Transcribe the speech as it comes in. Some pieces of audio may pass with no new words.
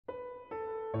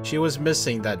She was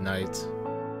missing that night.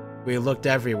 We looked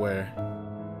everywhere,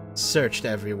 searched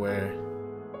everywhere,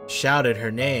 shouted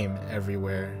her name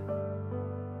everywhere.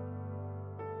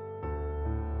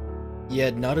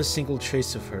 Yet not a single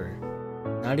trace of her,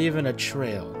 not even a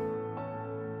trail.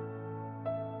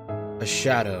 A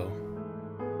shadow.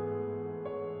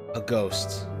 A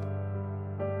ghost.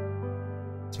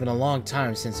 It's been a long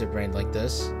time since it rained like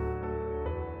this.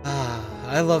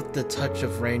 I loved the touch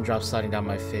of raindrops sliding down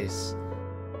my face.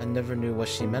 I never knew what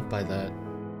she meant by that.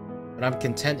 But I'm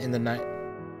content in the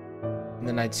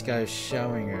night sky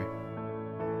showering her.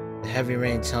 The heavy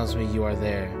rain tells me you are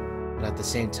there, but at the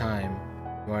same time,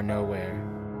 you are nowhere.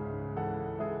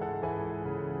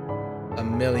 A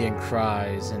million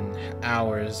cries and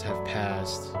hours have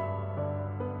passed.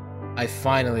 I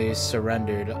finally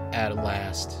surrendered at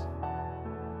last.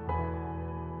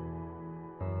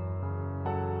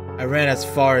 I ran as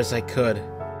far as I could,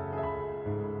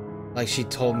 like she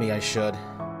told me I should,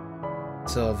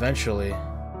 till eventually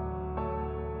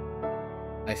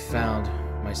I found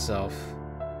myself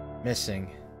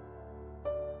missing.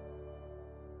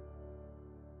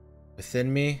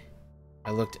 Within me,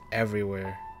 I looked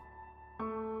everywhere,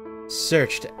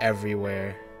 searched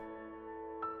everywhere,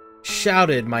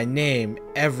 shouted my name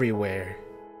everywhere,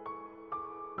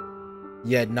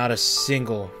 yet not a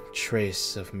single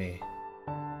trace of me.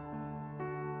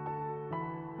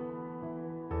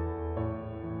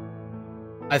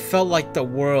 I felt like the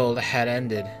world had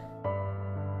ended,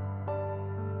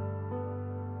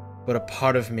 but a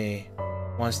part of me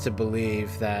wants to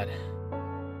believe that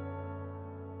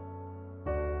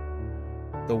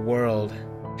the world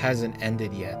hasn't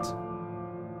ended yet.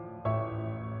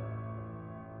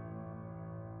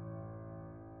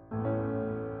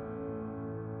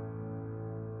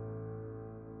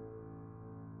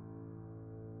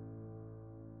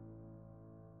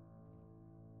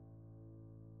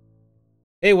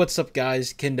 Hey, what's up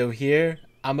guys? Kindo here.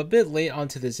 I'm a bit late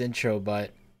onto this intro,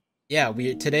 but yeah,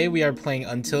 today we are playing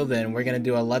Until Then. We're gonna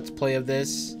do a let's play of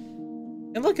this.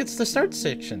 And look, it's the start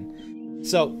section.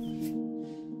 So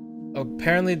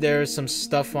apparently there's some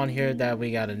stuff on here that we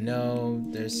gotta know.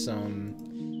 There's some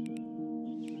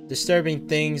disturbing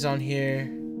things on here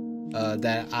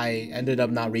that I ended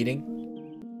up not reading.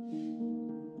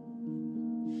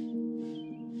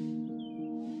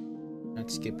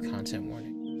 Let's skip content warning.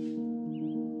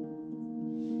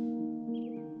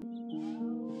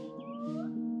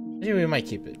 Anyway, we might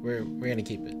keep it. We're gonna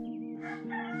keep it.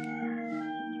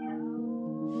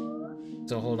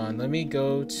 So hold on, let me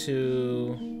go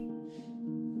to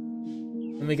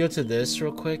this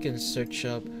real quick and search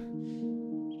up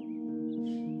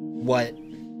what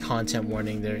content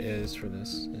warning there is for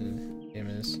this game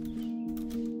is.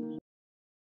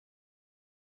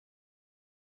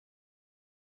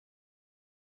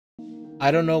 I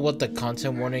don't know what the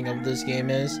content warning of this game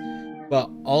is, but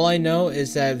all I know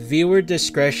is that viewer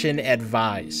discretion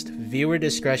advised. Viewer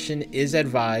discretion is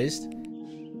advised.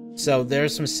 So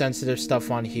there's some sensitive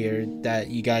stuff on here that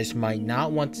you guys might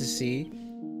not want to see.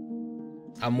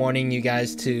 I'm warning you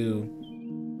guys to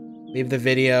leave the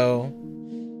video,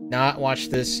 not watch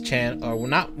this channel, or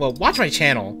watch my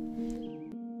channel,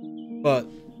 but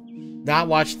not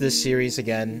watch this series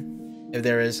again if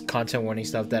there is content warning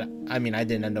stuff that, I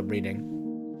didn't end up reading.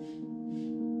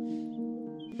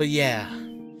 But yeah,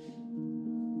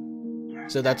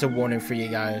 so that's a warning for you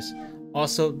guys.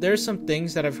 Also, there's some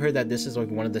things that I've heard that this is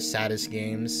like one of the saddest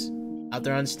games out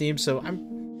there on Steam. So I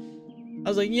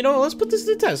was like, you know, let's put this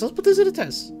to the test. Let's put this to the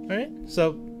test. All right.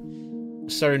 So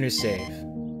start a new save.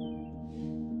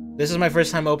 This is my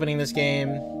first time opening this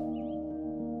game.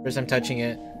 First time touching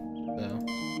it. So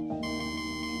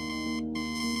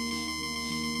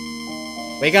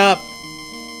wake up!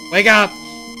 Wake up!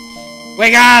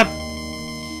 Wake up!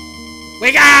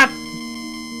 Wake up!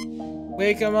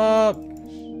 Wake him up!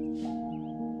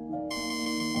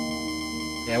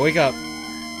 Yeah, wake up.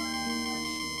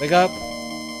 Wake up.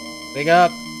 Wake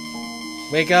up.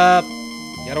 Wake up.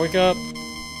 You gotta wake up.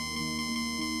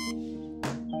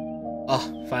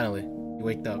 Oh, finally. You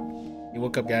waked up. You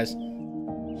woke up, guys.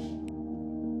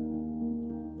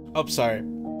 Oh, sorry.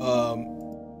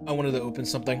 I wanted to open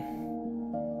something.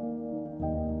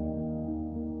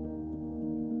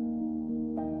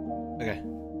 Okay.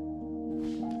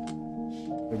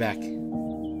 We're back.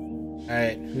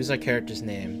 Alright, who's our character's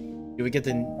name? Do we get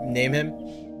to name him?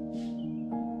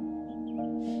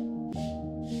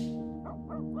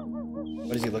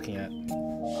 What is he looking at?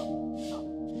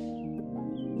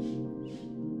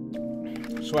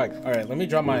 Swag. Alright, let me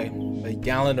drop a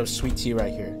gallon of sweet tea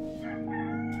right here.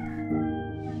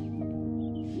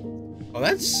 Oh,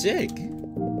 that's sick.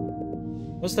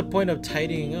 What's the point of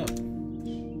tidying up?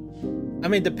 I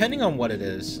mean, depending on what it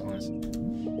is, honestly.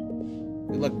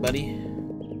 Good luck, buddy.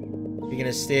 You're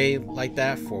gonna stay like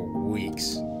that for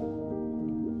weeks. I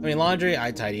mean, laundry,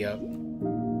 I tidy up.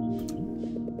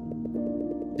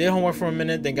 Did homework for a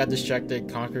minute, then got distracted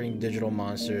conquering digital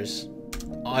monsters.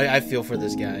 I feel for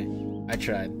this guy. I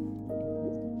tried.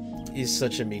 He's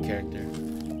such a me character.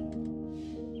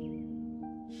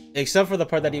 Except for the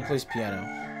part that he plays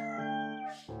piano.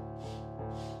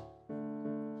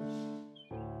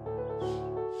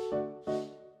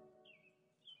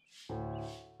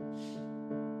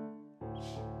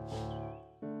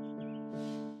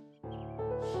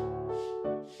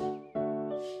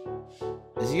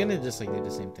 Is he gonna just like do the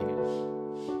same thing?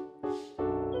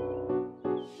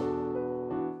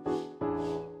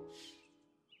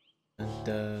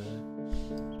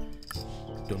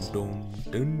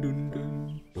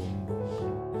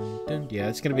 Yeah,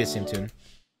 it's gonna be the same tune.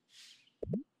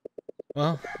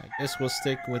 Well, I guess we'll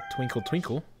stick with Twinkle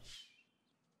Twinkle.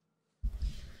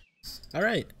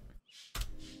 Alright.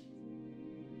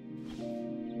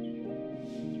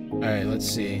 Alright, let's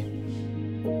see.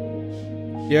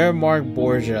 Dear Mark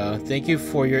Borgia, thank you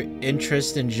for your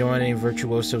interest in joining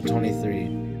Virtuoso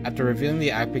 23. After reviewing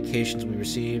the applications we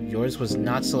received, yours was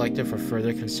not selected for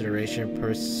further consideration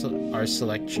per our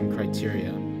selection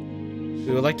criteria.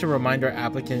 We would like to remind our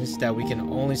applicants that we can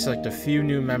only select a few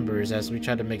new members as we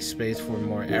try to make space for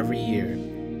more every year.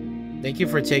 Thank you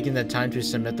for taking the time to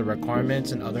submit the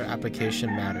requirements and other application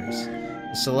matters.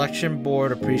 The selection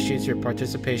board appreciates your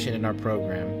participation in our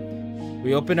program.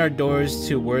 We open our doors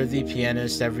to worthy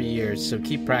pianists every year, so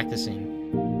keep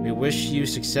practicing. We wish you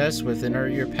success within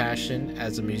your passion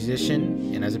as a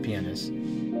musician and as a pianist.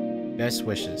 Best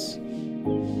wishes.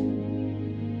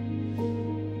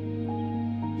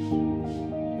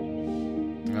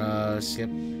 Skip.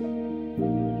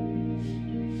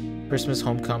 Christmas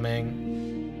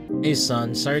homecoming. Hey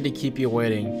son, sorry to keep you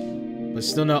waiting, but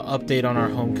still no update on our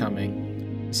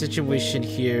homecoming. The situation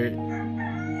here,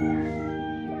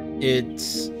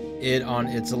 it's on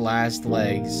its last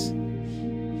legs.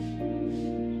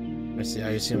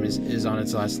 I assume is on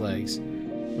its last legs.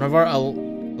 One of our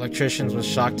electricians was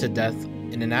shocked to death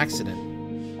in an accident.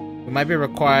 We might be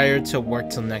required to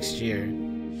work till next year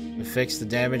to fix the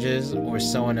damages, or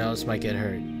someone else might get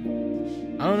hurt.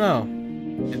 I don't know.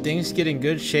 If things get in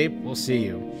good shape, we'll see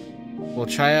you. We'll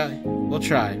try.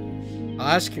 I'll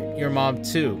ask your mom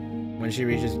too when she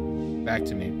reaches back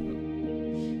to me.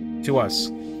 To us.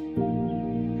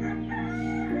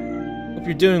 Hope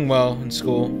you're doing well in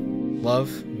school.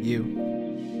 Love, you.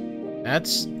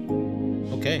 That's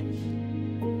okay.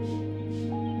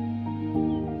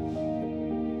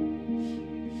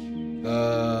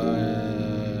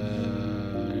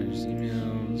 There's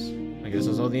emails. I guess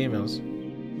that's all the emails.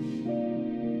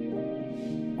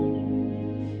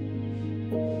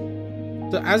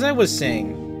 So as I was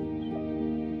saying,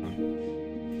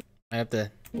 I have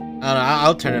to, I don't know,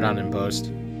 I'll turn it on in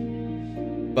post.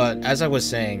 But as I was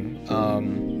saying,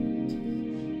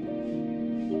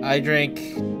 I drank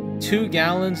 2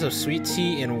 gallons of sweet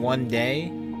tea in one day.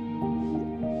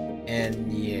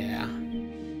 And yeah.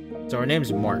 So her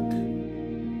name's Mark.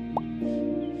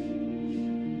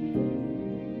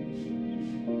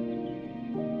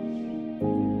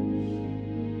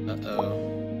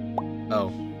 Oh.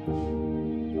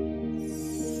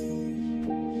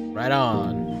 Right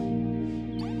on.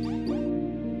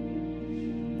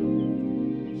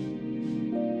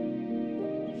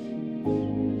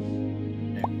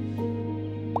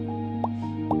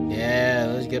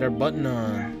 Yeah, let's get our button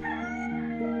on.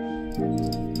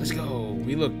 Let's go.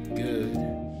 We look good.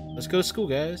 Let's go to school,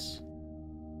 guys.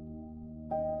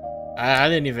 I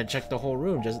didn't even check the whole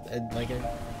room. Just like it.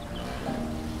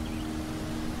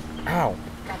 Ow.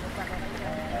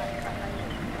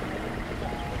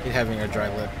 He's having a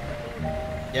dry lip.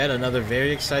 Yet another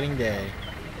very exciting day.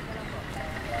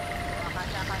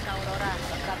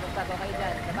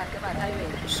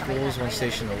 School is one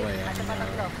station away.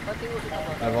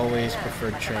 I've always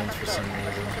preferred trains for some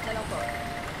reason.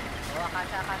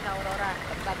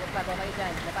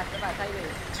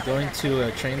 It's going to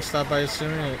a train stop, I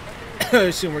assume. I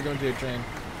assume we're going to a train.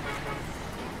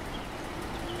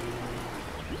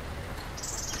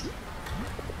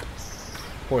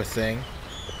 Poor thing.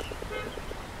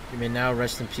 You may now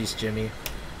rest in peace, Jimmy.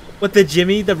 What, the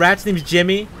Jimmy? The rat's name's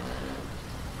Jimmy?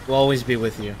 Will always be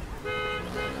with you.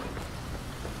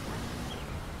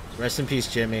 Rest in peace,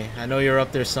 Jimmy. I know you're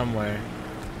up there somewhere.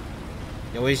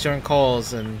 You always join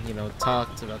calls and, you know,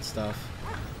 talked about stuff.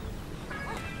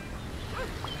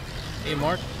 Hey,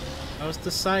 Mark. How's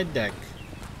the side deck?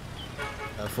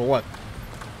 For what?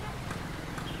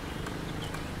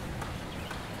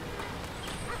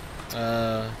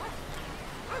 And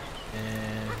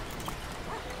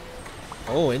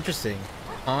oh, interesting.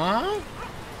 Huh?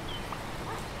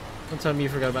 Don't tell me you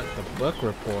forgot about the book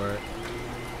report.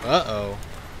 Uh-oh.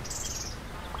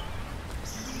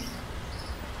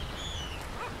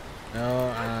 No,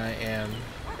 I am.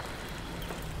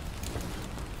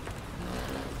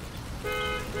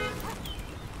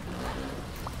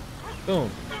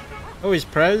 Boom. Always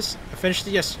Prez. I finished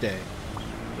it yesterday.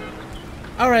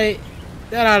 Alright.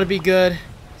 That ought to be good.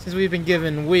 Since we've been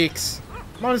given weeks.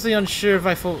 I'm honestly unsure if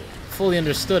I fully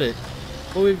understood it.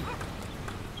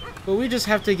 But we just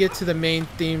have to get to the main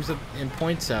themes and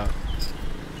points out.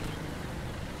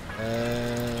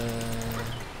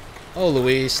 Oh,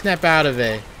 Louise, snap out of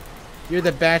it. You're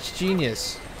the batch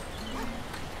genius.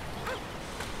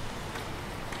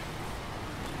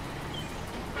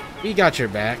 We got your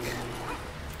back.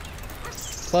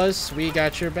 Plus, we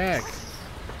got your back.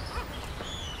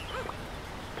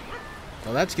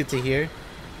 Well, that's good to hear.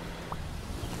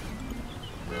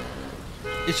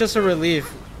 It's just a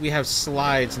relief we have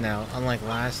slides now, unlike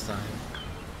last time.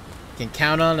 You can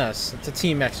count on us. It's a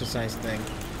team exercise thing.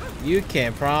 You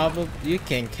can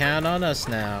count on us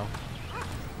now.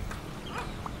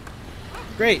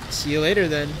 Great. See you later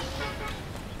then.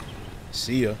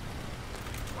 See ya.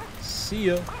 See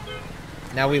ya.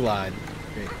 Now we lied.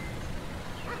 Great.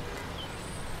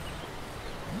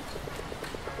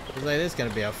 Looks like this is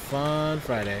gonna be a fun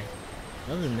Friday.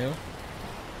 Nothing new.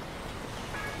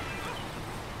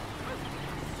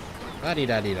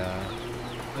 La-dee-da-dee-da.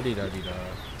 La-dee-da-dee-da.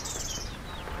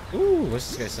 Ooh, what's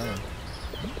this guy selling?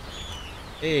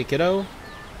 Hey, kiddo.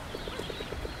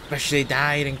 Freshly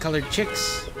dyed and colored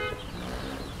chicks.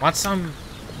 Want some?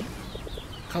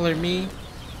 Color me?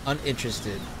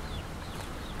 Uninterested.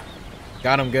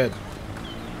 Got him good.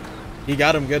 He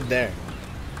got him good there.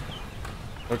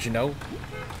 Don't you know?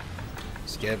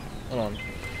 Skip. Hold on.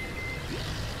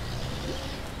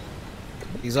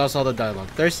 Exhaust all the dialogue.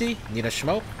 Thirsty? Need a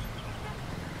smoke?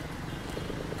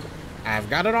 I've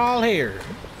got it all here.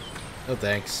 No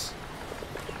thanks.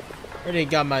 Already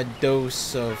got my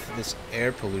dose of this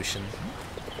air pollution.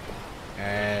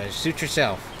 Suit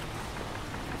yourself.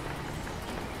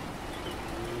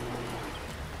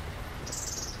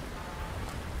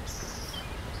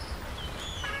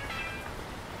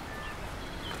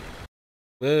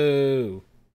 Whoa.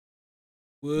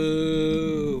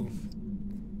 Whoa.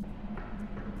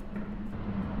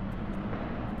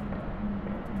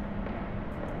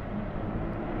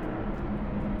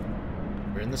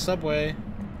 We're in the subway.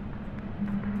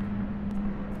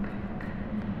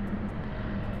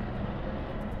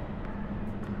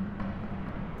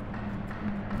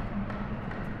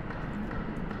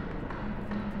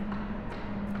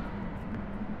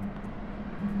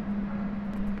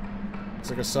 Looks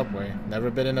like a subway.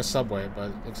 Never been in a subway,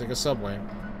 but looks like a subway.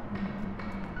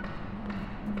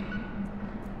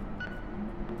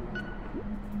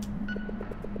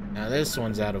 Now this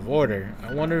one's out of order.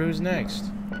 I wonder who's next.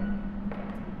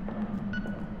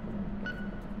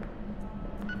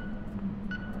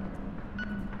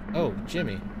 Oh,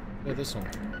 Jimmy. Look at this one.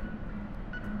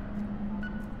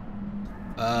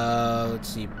 Let's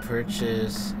see.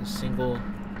 Purchase a single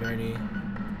journey.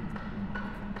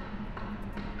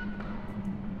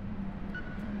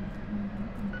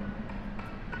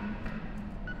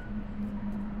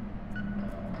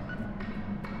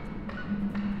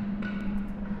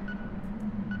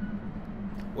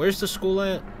 Where's the school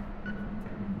at?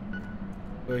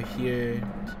 We're here.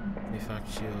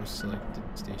 Manufacturer selected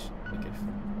station. Okay.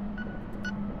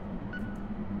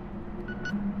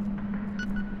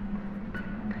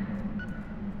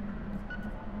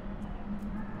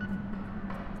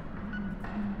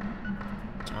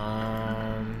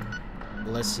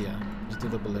 Balesia. Let's do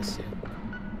the Balesia.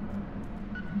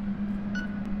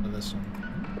 Oh, this one.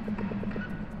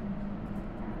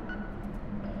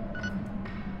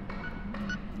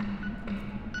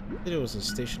 I think it was a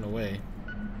station away.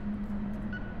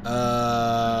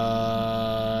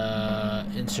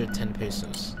 Insert 10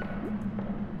 pesos.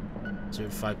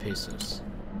 Insert 5 pesos.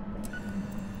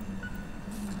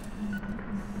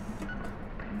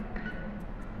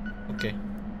 Okay.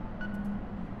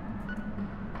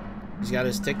 He's got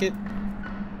his ticket.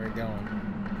 Where are we going?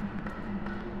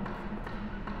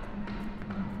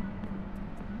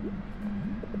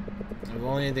 If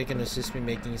only they can assist me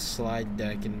making slide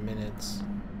deck in minutes.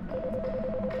 I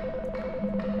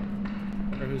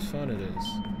wonder whose phone it is.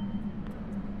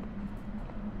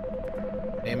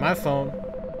 Hey, my phone.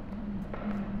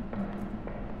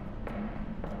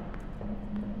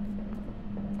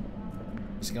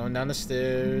 Just going down the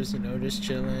stairs, you know, just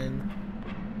chilling.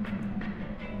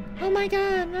 Oh my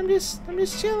god, I'm just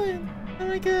chilling. Oh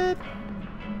my god.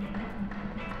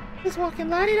 Just walking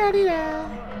la-di-da-di-da.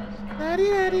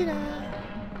 La-di-da-di-da.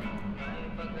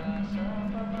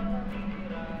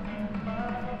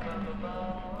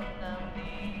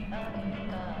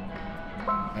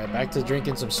 Alright, back to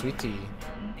drinking some sweet tea.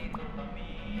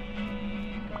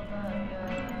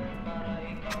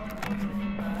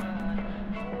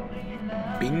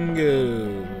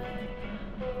 Bingo.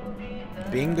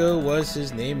 Bingo was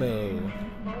his name-o.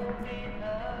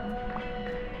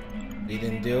 We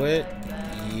didn't do it.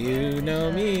 You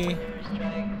know me.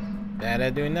 Bad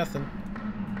at doing nothing.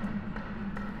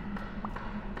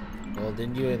 Well,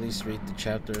 didn't you at least read the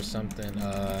chapter or something?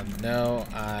 No,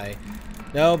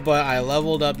 but I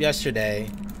leveled up yesterday.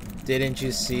 Didn't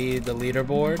you see the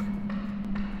leaderboard?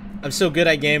 I'm so good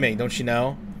at gaming, don't you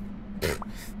know?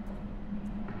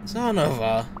 Son of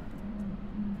a...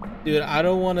 Dude, I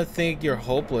don't want to think you're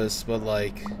hopeless, but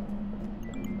like...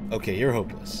 Okay, you're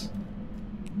hopeless.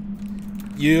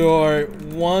 You're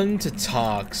one to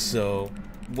talk, so...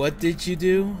 What did you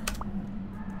do?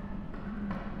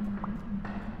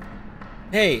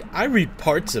 Hey, I read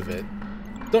parts of it.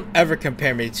 Don't ever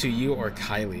compare me to you or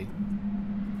Kylie.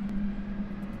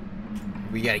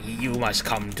 You must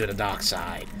come to the dark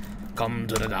side. Come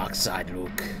to the dark side,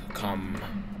 Luke. Come.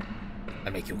 I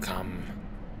make you come.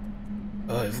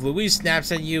 If Louise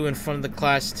snaps at you in front of the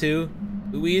class too,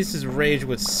 Louise's rage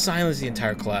would silence the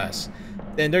entire class.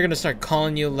 Then they're gonna start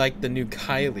calling you like the new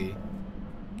Kylie.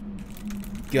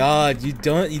 God, you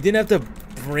didn't have to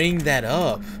bring that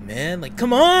up, man. Like,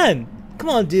 come on! Come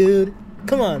on, dude.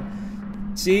 Come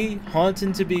on. See?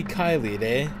 Haunting to be Kylie,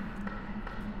 eh?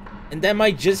 And that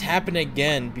might just happen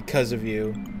again because of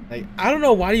you. Like, I don't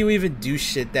know, why do you even do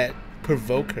shit that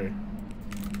provoke her?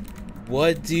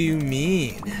 What do you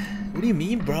mean? What do you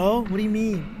mean, bro? What do you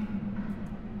mean?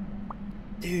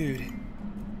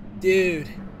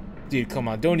 Dude, come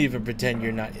on. Don't even pretend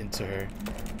you're not into her.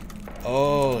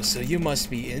 Oh, so you must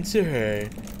be into her.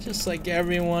 Just like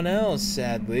everyone else,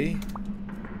 sadly.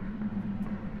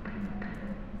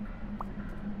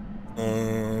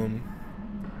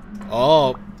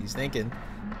 Oh, he's thinking.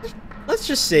 Let's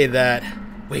just say that.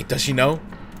 Wait, does she know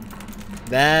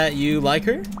that you like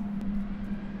her?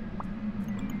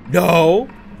 No.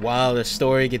 Wow, the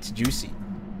story gets juicy.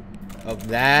 Of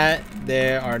that,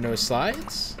 there are no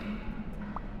slides.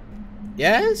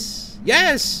 Yes,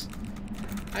 yes.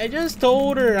 I just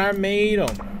told her I made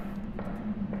them.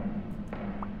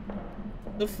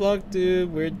 The fuck,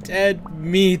 dude? We're dead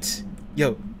meat.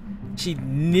 Yo, she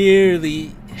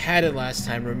nearly had it last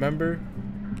time, remember?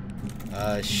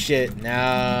 Shit,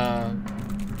 now.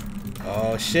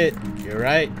 Oh, shit, you're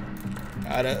right.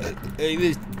 Gotta,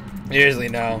 seriously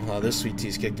now. Oh, this sweet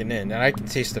tea's kicking in. And I can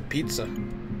taste the pizza.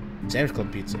 Sam's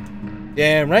Club pizza.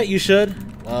 Damn right you should.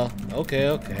 Well,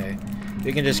 okay.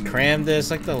 We can just cram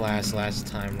this like the last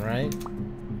time, right?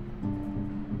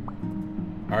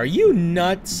 Are you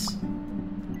nuts?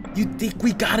 You think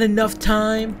we got enough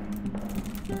time?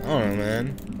 I don't know,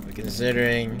 man.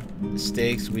 Considering the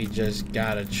stakes, we just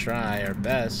gotta try our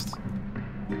best.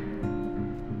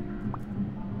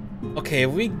 Okay,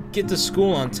 if we get to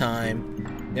school on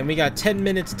time, then we got 10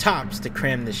 minutes tops to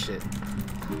cram this shit.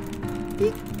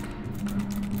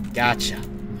 Gotcha.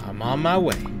 I'm on my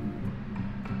way.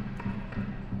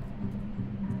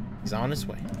 He's on his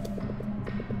way.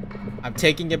 I'm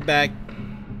taking it back.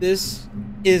 This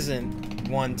isn't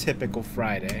one typical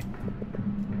Friday.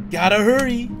 Gotta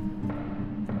hurry.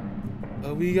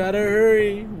 Oh, we gotta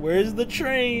hurry. Where's the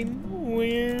train?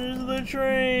 Where's the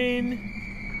train?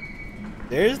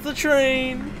 There's the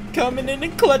train. Coming in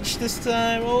and clutch this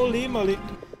time. Holy moly.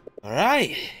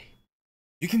 Alright.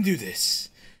 You can do this.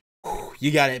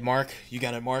 You got it, Mark. You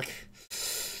got it, Mark.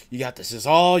 You got this. It's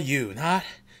all you. Not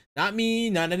me,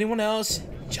 not anyone else.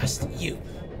 Just you.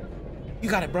 You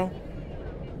got it, bro.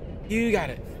 You got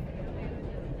it.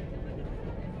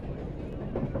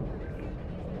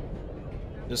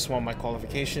 Just won my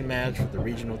qualification match for the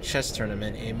regional chess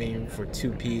tournament, aiming for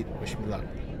 2-peat. Wish me luck.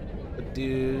 But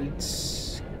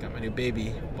dudes, got my new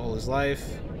baby. Ball is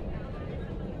life.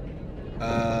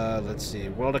 Let's see.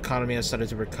 World economy has started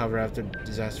to recover after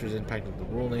disastrous impact of the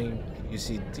ruling.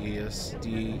 DECA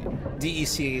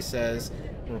says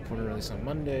reported release on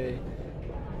Monday.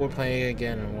 We're playing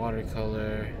again in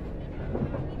watercolor.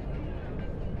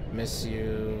 Miss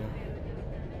you.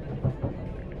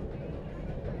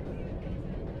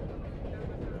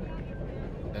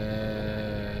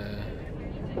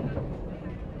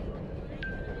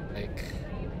 Like,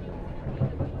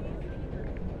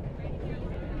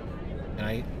 and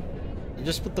I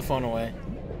just put the phone away.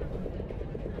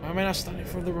 Why am I not studying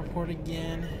for the report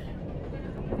again?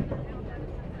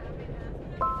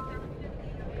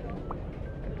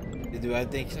 Do I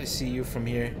think I see you from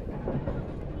here?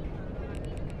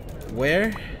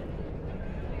 Where?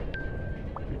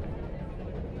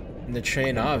 In the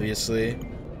train, obviously.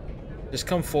 Just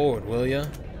come forward, will ya?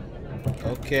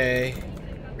 Okay.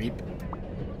 Creep.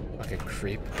 Fucking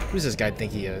creep. Who does this guy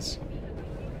think he is?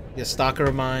 He a stalker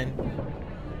of mine?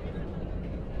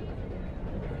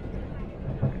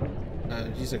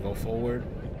 He's gonna go forward.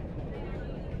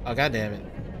 Oh, god damn it.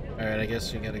 Alright, I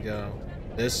guess we gotta go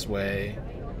this way.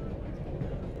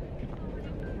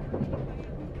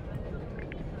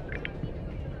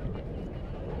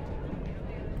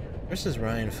 Where's this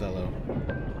Ryan fellow?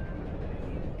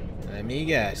 Let me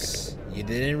guess. You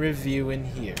didn't review in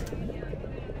here.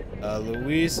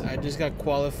 Luis, I just got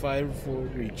qualified for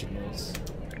regionals.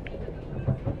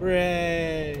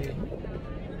 Hooray!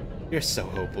 You're so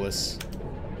hopeless.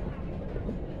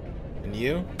 And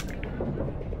you?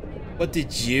 What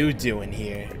did you do in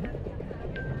here?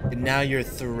 And now you're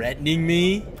threatening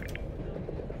me?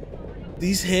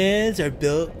 These hands are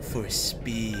built for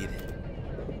speed,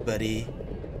 buddy.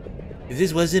 If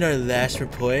this wasn't our last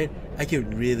report, I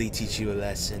could really teach you a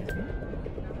lesson.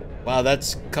 Wow,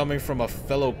 that's coming from a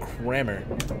fellow crammer.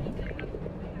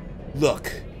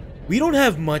 Look, we don't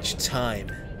have much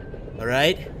time,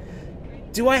 alright?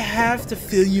 Do I have to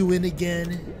fill you in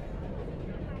again?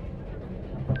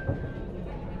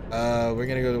 We're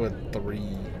gonna go to a 3.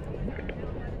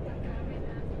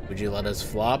 Would you let us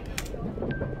flop?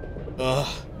 Ugh.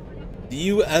 Do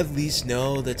you at least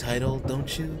know the title,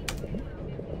 don't you?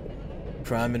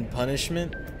 Crime and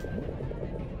Punishment?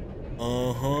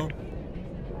 Uh-huh.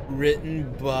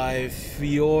 Written by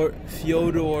Fyodor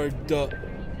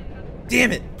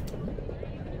Damn it!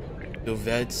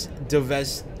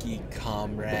 Dovetsky,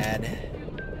 comrade.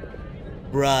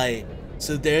 Right.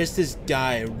 So there's this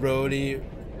guy, Rody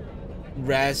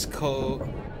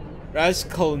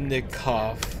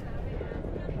Raskolnikov.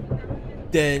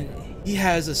 Then he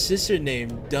has a sister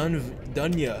named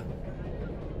Dunya.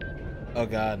 Oh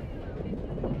god.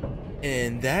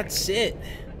 And that's it.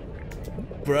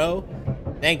 Bro,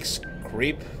 thanks,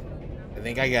 creep. I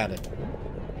think I got it.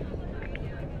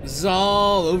 This is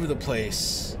all over the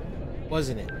place,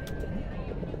 wasn't it?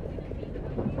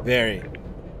 Very.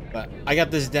 But I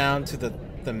got this down to the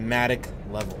thematic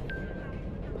level.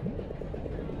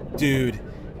 Dude,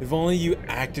 if only you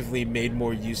actively made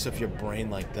more use of your brain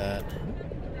like that.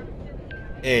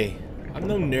 Hey, I'm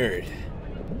no nerd.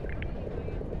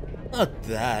 Not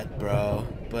that, bro.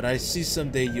 But I see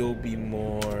someday you'll be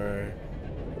more...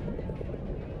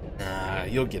 Nah,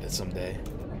 you'll get it someday.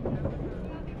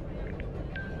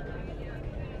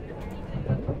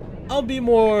 I'll be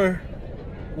more...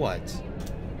 What?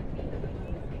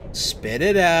 Spit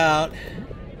it out.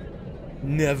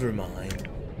 Never mind.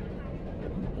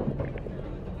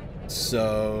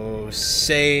 So,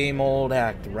 same old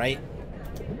act, right?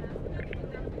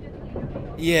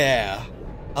 Yeah.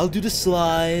 I'll do the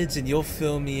slides and you'll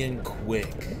fill me in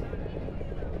quick.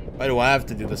 Why do I have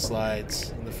to do the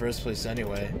slides in the first place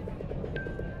anyway?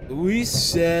 We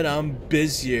said I'm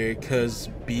busier cause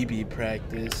BB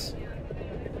practice.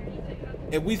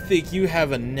 And we think you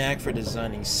have a knack for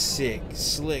designing sick,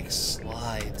 slick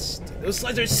slides. Dude, those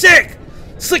slides are sick!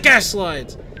 Slick ass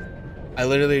slides! I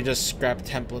literally just scrapped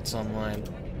templates online.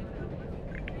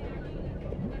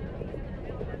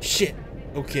 Shit.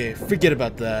 Okay, forget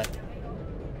about that.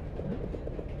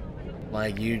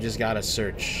 Like, you just gotta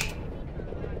search.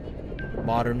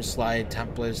 Modern slide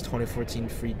templates 2014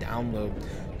 free download.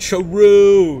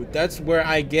 True! That's where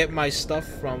I get my stuff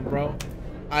from, bro.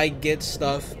 I get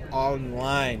stuff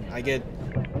online. I get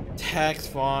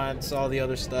text fonts, all the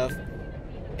other stuff.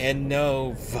 And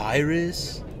no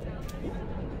virus?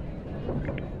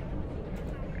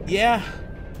 Yeah.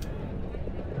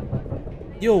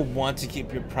 You'll want to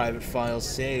keep your private files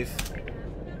safe.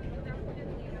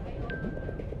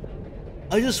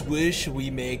 I just wish we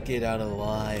make it out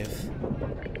alive.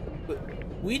 But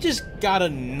we just gotta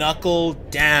knuckle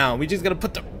down. We just gotta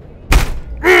put the...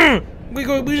 We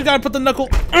just gotta put the knuckle...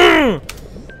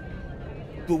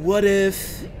 But what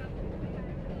if...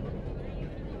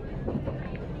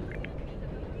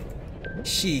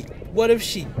 What if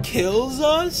she kills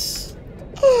us?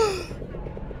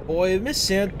 Boy, if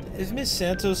Miss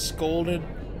Santos scolded...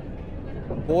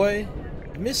 Boy,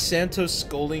 if Miss Santos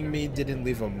scolding me didn't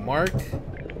leave a mark,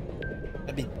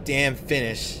 I'd be damn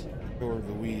finished for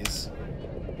Louise.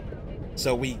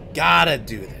 So we gotta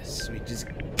do this. We just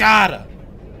gotta.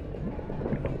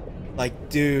 Like,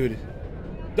 dude,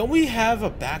 don't we have a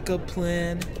backup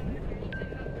plan?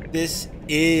 This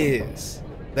is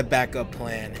the backup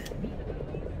plan.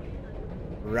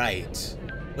 Right.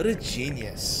 What a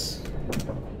genius.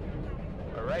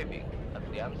 Arriving at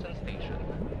Liamson Station.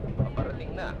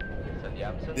 Paparating na sa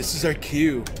Liamson. This is our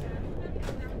cue.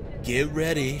 Get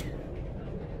ready.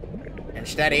 And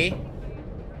steady.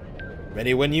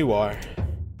 Ready when you are.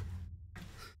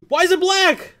 Why is it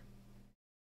black?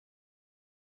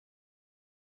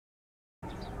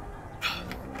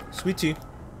 Sweet tea.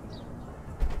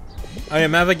 I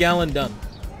am have a gallon done.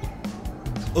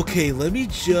 Okay, let me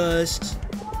just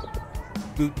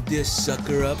boot this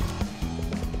sucker up.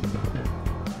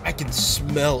 I can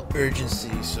smell urgency,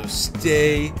 so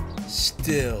stay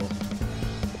still.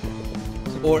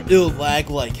 Or it'll lag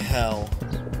like hell.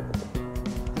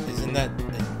 Isn't that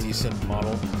a decent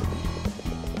model?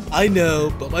 I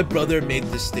know, but my brother made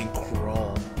this thing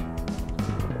crawl.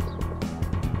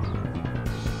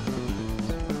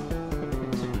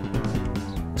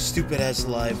 Stupid ass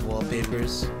live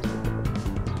wallpapers.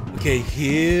 Okay,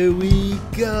 here we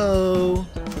go.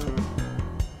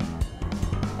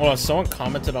 Oh, someone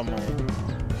commented on my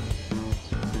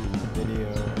video.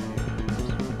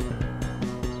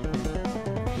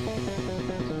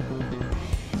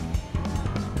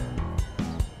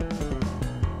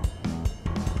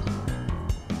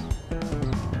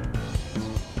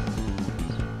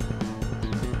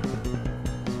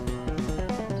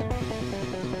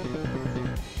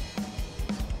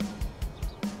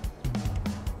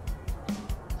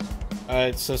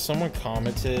 Alright, so someone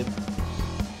commented.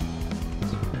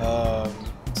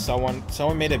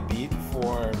 Someone made a beat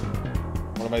for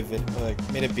one of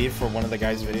my made a beat for one of the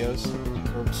guys' videos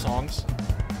or songs.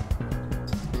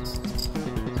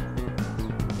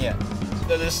 Yeah,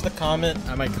 so this is the comment.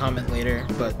 I might comment later,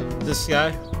 but this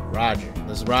guy, Roger.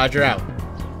 This is Roger out.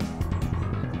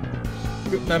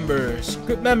 Group members,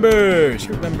 group members,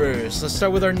 group members. Let's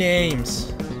start with our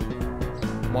names.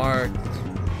 Mark,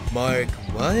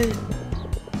 what?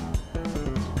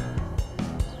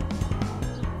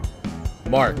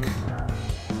 Mark,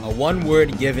 a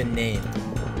one-word given name.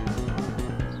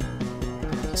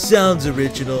 Sounds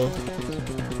original.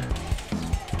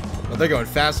 Oh, they're going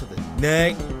fast with it.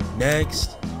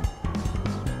 Next.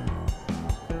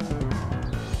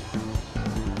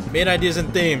 Main ideas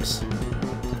and themes.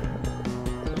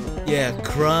 Yeah,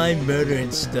 crime, murder,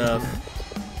 and stuff.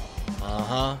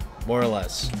 More or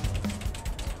less.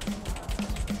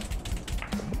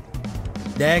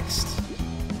 Next.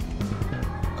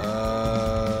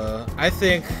 I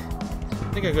think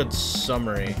a good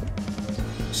summary.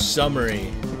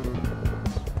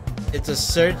 It's a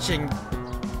search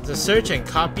and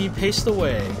copy paste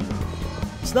away.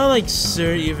 It's not like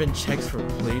Sir even checks for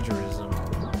plagiarism.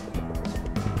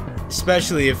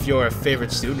 Especially if you're a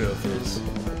favorite student of his.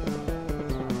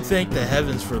 Thank the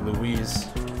heavens for Louise.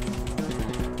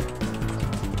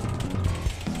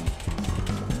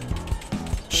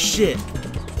 Shit.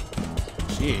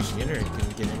 Jeez, the internet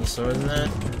couldn't get any slower than that.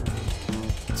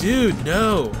 Dude,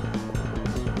 no!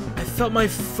 I felt my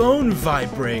phone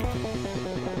vibrate.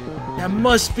 That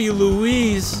must be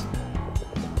Louise.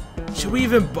 Should we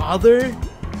even bother?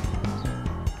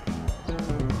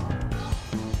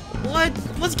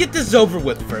 Let's get this over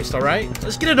with first, alright?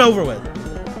 Let's get it over with.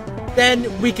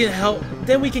 Then we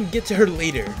can get to her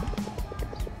later.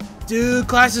 Dude,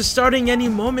 class is starting any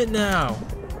moment now.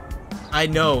 I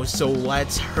know, so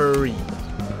let's hurry.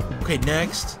 Okay,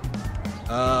 next.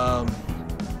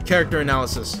 Character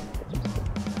analysis.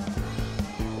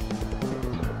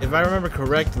 If I remember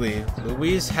correctly,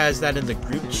 Louise has that in the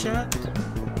group chat?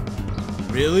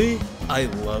 Really? I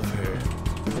love her.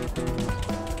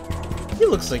 He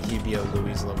looks like he'd be a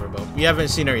Louise lover, but we haven't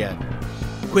seen her yet.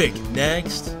 Quick,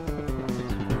 next.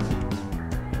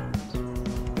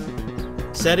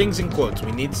 Settings and quotes.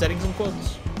 We need settings and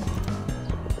quotes.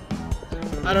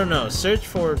 I don't know. Search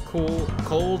for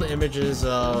cold images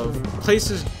of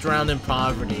places drowned in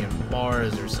poverty and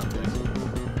bars or something.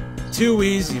 Too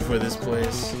easy for this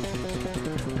place.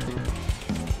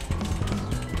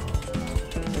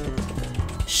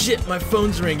 Shit, my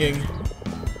phone's ringing.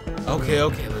 Okay,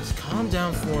 let's calm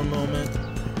down for a moment.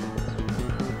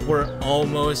 We're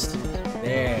almost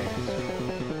there.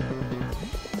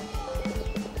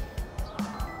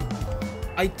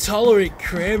 I tolerate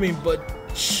cramming, but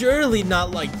surely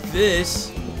not like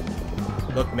this.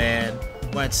 Look, man,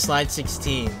 we're at slide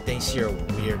 16 thanks to your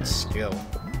weird skill.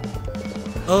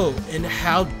 Oh, and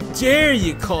how dare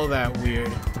you call that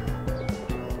weird?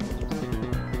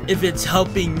 If it's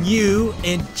helping you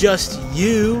and just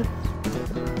you,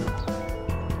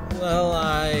 well,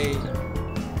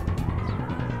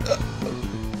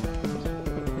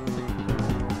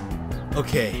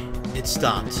 Okay, it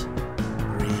stopped.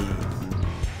 Breathe.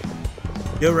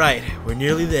 You're right, we're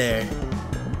nearly there.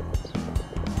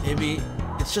 Maybe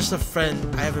it's just a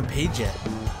friend I haven't paid yet.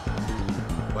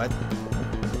 What?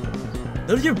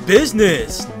 None of your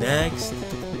business! Next.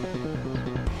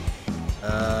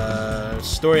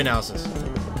 Story analysis.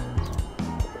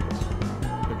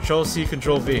 Control C,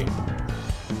 Control V.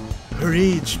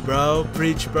 Preach, bro.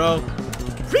 Preach, bro.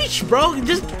 Preach, bro.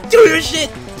 Just do your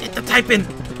shit. Get the type in.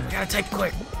 We gotta type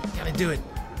quick. Gotta do it.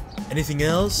 Anything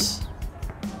else?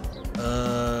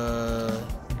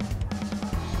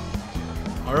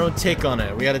 Our own take on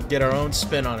it. We gotta get our own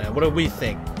spin on it. What do we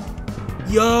think?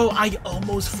 Yo, I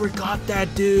almost forgot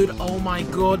that, dude. Oh my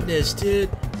goodness, dude.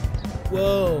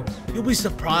 Whoa. You'll be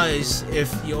surprised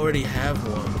if you already have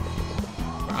one.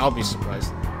 I'll be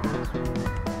surprised.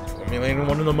 Formulating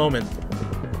one in the moment.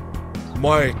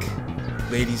 Mark,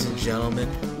 ladies and gentlemen.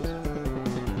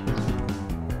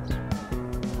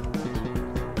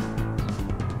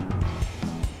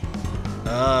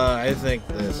 I think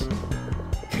this.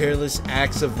 Careless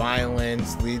acts of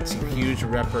violence lead to huge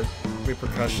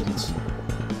repercussions.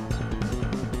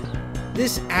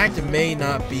 This act may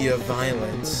not be of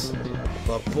violence,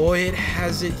 but boy, it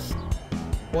has it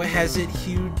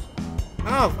huge.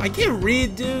 Oh, I can't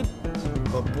read, dude.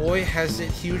 But boy, has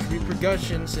it huge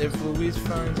repercussions if Louise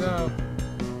finds out.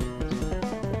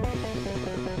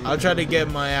 I'll try to get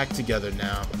my act together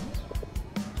now.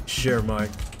 Sure, Mark.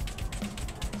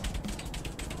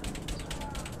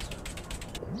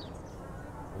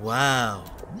 Wow.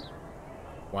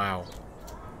 Wow.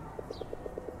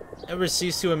 Never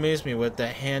cease to amaze me with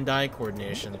that hand-eye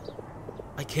coordination.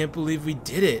 I can't believe we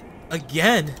did it.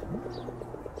 Again!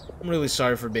 I'm really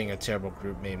sorry for being a terrible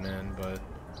group mate, man, but...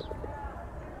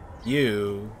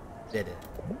 you did it.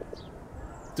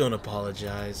 Don't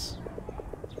apologize.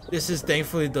 This is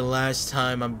thankfully the last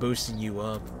time I'm boosting you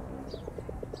up.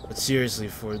 But seriously,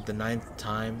 for the 9th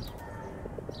time,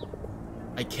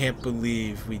 I can't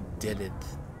believe we did it.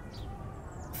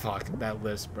 Fuck, that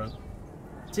list, bro.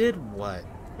 Did what?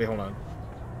 Wait, hold on.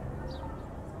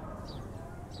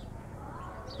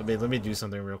 Let me do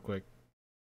something real quick.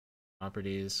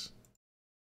 Properties.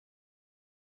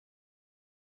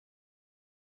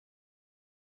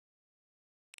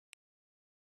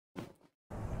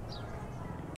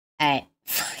 Alright,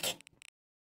 fuck.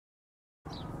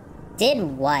 Did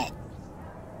what?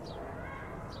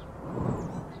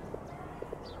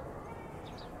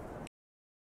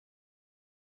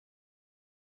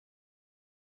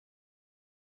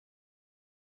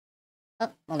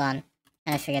 Oh, hold on.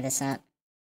 I gotta figure this out.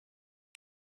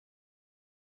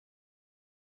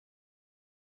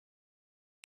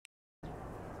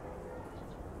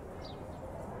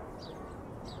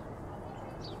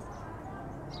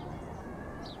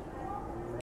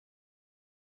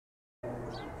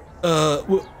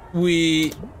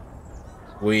 We...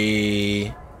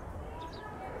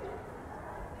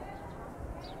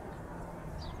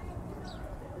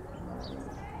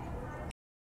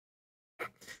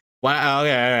 Wow.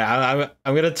 Okay. All right.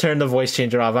 I'm gonna turn the voice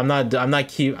changer off. I'm not gonna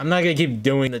keep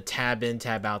doing the tab in,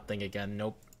 tab out thing again.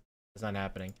 Nope. It's not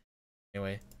happening.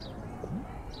 Anyway.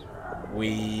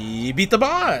 We beat the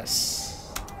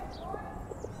boss.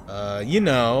 You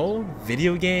know,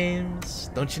 video games.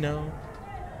 Don't you know?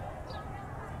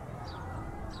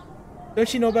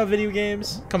 Don't you know about video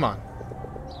games? Come on.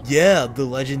 Yeah, the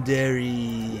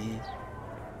legendary...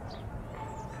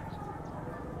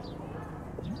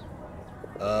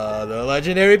 the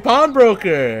legendary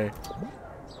pawnbroker!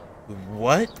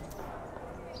 What?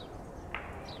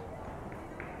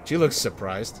 She looks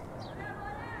surprised.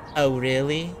 Oh,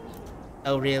 really?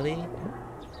 Oh, really?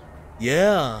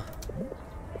 Yeah.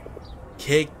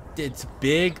 Kicked its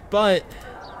big butt.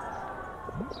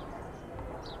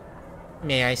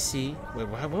 May I see? Wait,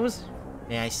 what was?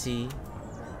 May I see?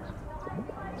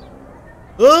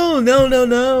 Oh, no, no,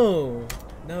 no!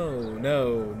 No,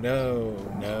 no, no,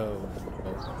 no.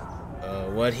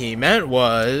 What he meant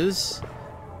was...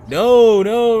 No,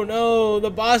 no, no!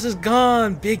 The boss is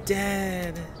gone! Big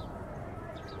Dad!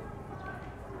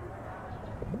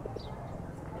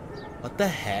 What the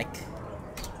heck?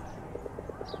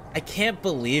 I can't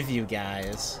believe you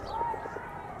guys.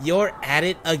 You're at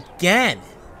it again!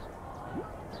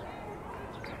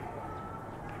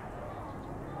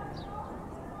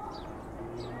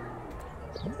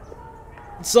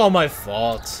 It's all my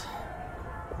fault.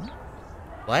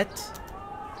 What?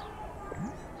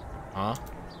 Huh?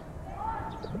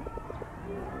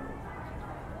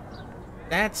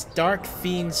 That's Dark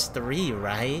Fiends 3,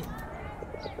 right?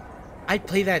 I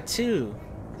play that too,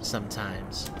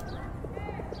 sometimes.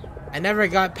 I never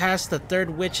got past the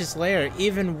 3rd Witch's Lair,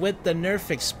 even with the nerf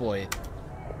exploit.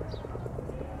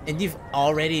 And you've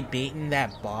already beaten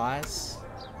that boss?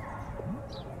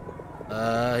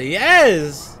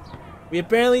 Yes! We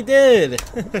apparently did!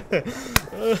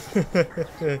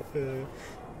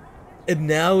 And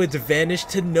now it's vanished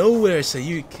to nowhere, so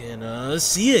you can,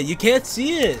 see it. You can't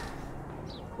see it!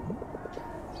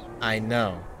 I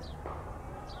know.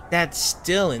 That's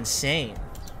still insane.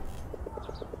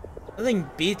 Nothing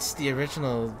beats the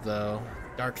original, though.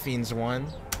 Dark Fiends 1.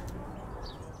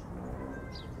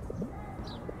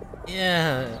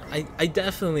 Yeah, I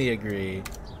definitely agree.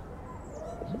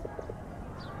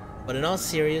 But in all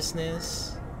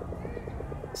seriousness,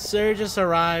 Sir just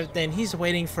arrived and he's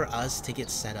waiting for us to get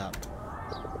set up.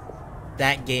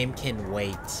 That game can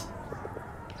wait.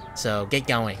 So get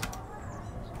going.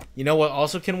 You know what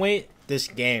also can wait? This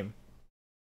game.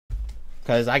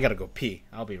 Because I gotta go pee.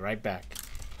 I'll be right back.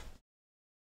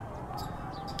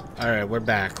 Alright, we're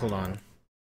back. Hold on.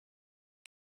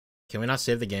 Can we not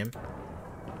save the game?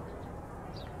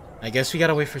 I guess we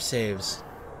gotta wait for saves.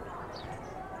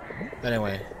 But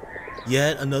anyway.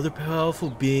 Yet another powerful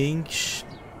being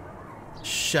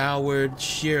showered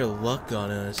sheer luck on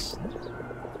us.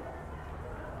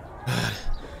 God,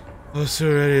 I was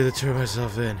so ready to turn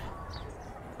myself in.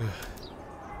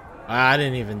 I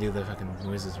didn't even do the fucking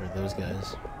noises for those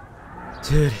guys.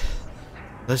 Dude,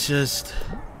 let's just...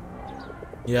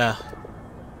 Yeah.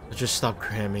 Let's just stop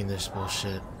cramming this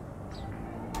bullshit.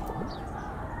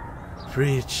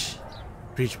 Preach.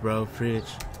 Preach, bro. Preach.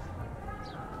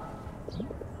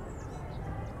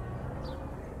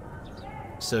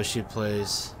 So she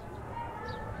plays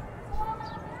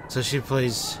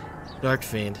Dark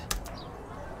Fiend.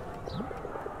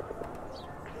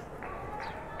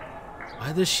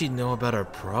 Why does she know about our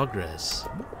progress?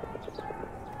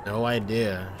 No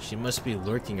idea. She must be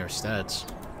lurking our stats.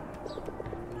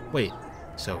 Wait,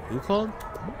 so who called?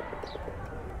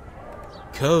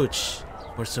 Coach,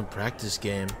 for some practice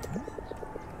game.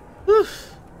 Whew.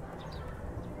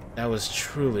 That was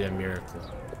truly a miracle.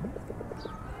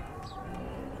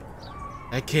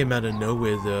 That came out of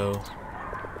nowhere, though.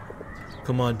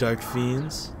 Come on, Dark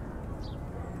Fiends.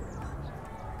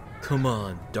 Come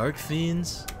on, Dark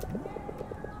Fiends.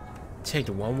 Take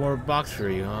one more box for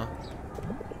you, huh?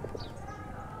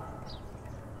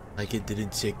 Like it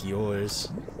didn't take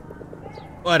yours.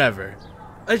 Whatever.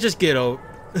 Let's just get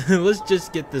let's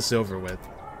just get this over with.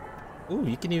 Ooh,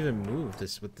 you can even move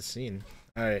this with the scene.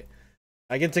 Alright.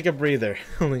 I can take a breather.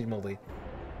 Holy moly.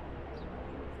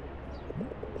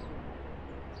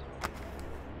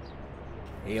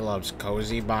 He loves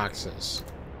cozy boxes.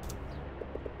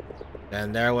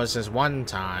 Then there was this one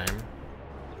time.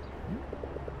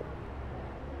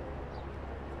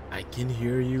 I can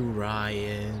hear you,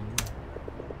 Ryan.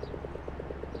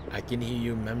 I can hear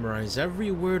you memorize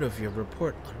every word of your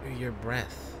report under your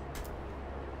breath.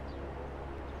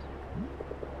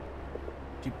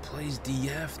 She plays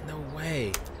DF? No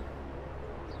way.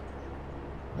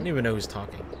 I don't even know who's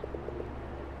talking.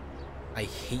 I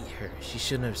hate her. She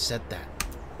shouldn't have said that.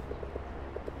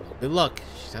 Good luck.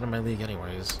 She's out of my league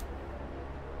anyways.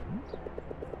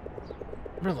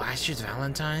 Remember last year's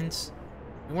Valentine's?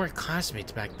 We weren't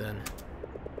classmates back then.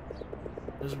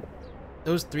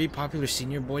 Those three popular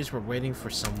senior boys were waiting for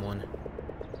someone.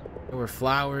 There were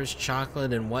flowers,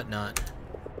 chocolate, and whatnot.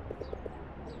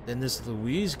 Then this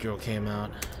Louise girl came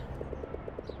out.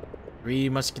 3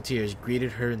 musketeers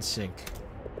greeted her in sync.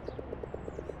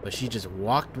 But she just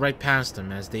walked right past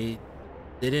them as they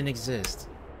didn't exist.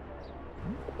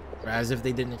 Or as if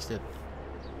they didn't exist.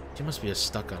 She must be a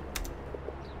stuck-up.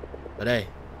 But hey,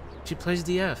 she plays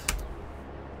DF.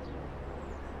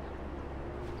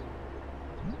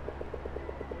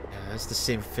 Yeah, that's the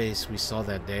same face we saw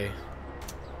that day.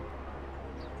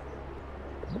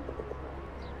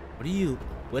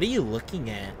 What are you looking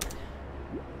at?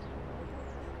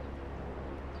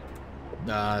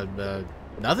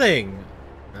 Nothing.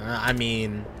 I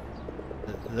mean,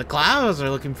 the clouds are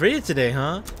looking pretty today,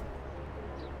 huh?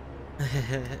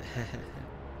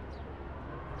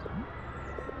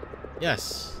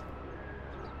 Yes.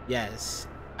 Yes.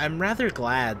 I'm rather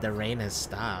glad the rain has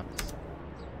stopped.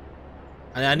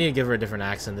 I need to give her a different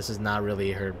accent. This is not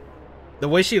really her. The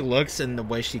way she looks and the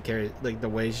way she carries, like the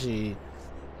way she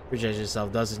presents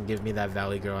herself doesn't give me that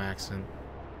Valley Girl accent.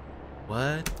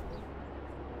 What?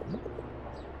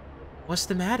 What's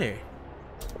the matter?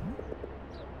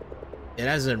 It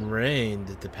hasn't rained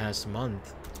the past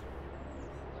month.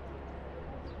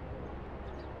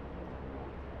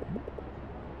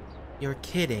 You're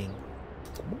kidding.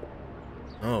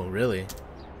 Oh, really?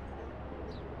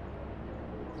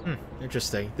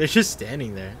 Interesting. They're just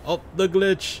standing there. Oh, the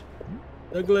glitch.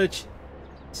 The glitch.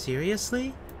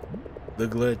 Seriously? The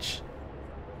glitch.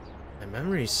 My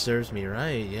memory serves me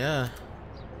right, yeah.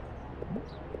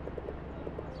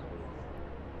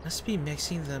 Must be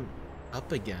mixing them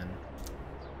up again.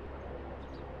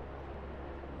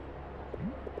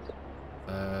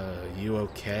 You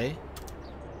okay?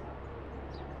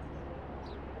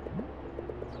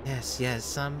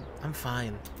 Yes, I'm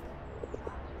fine.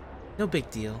 No big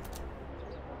deal.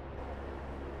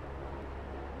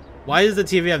 Why does the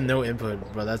TV have no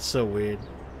input, bro? That's so weird.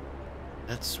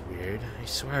 That's weird. I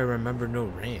swear I remember no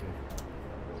rain.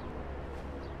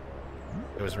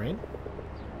 There was rain?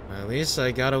 Well, at least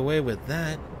I got away with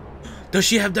that. Does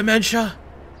she have dementia?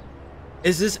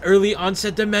 Is this early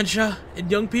onset dementia in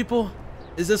young people?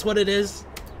 Is this what it is?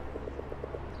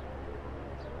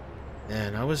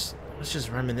 Man, I was just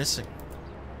reminiscing.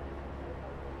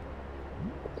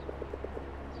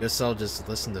 Guess I'll just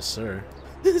listen to Sir.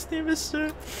 His name is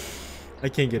Sir. I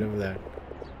can't get over that.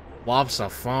 Wops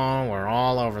of phone were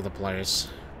all over the place.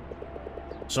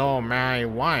 So my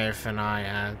wife and I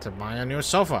had to buy a new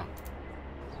sofa.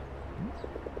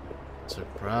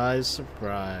 Surprise,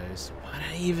 surprise. Why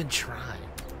did I even try?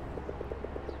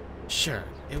 Sure,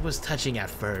 it was touching at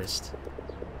first,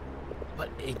 but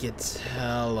it gets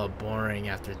hella boring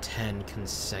after 10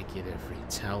 consecutive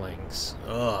retellings.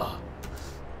 Ugh.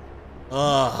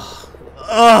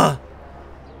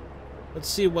 Let's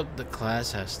see what the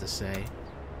class has to say.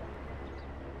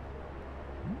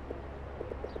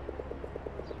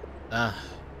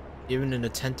 Even an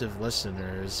attentive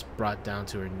listener is brought down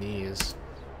to her knees.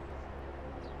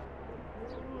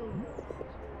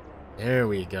 There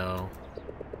we go.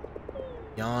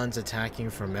 Yawns attacking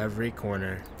from every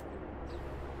corner.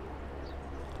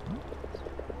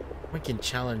 We can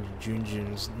challenge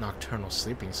Junjun's nocturnal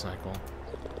sleeping cycle.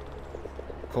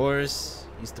 Of course,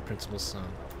 he's the principal's son.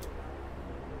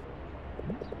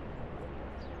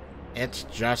 It's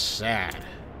just sad.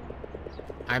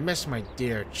 I miss my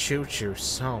dear Choo Choo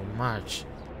so much.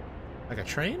 Like a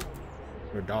train?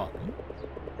 Or a dog?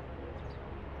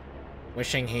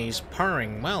 Wishing he's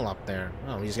purring well up there.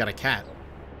 Oh, he's got a cat.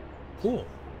 Cool.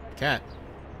 Cat.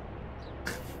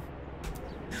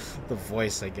 The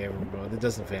voice I gave him, bro. That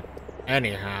doesn't fit.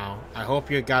 Anyhow, I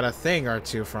hope you got a thing or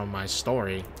two from my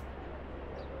story.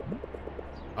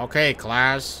 Okay,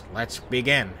 class. Let's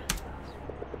begin.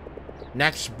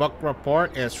 Next book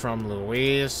report is from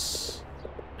Louise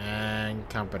and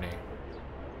company.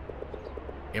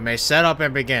 You may set up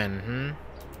and begin,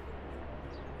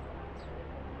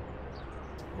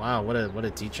 Wow, what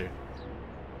a teacher.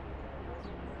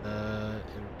 And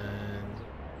then...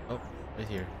 Oh, right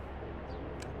here.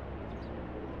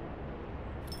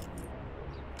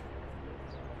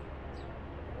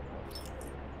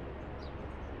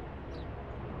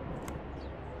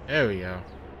 There we go.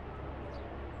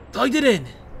 Plugged it in!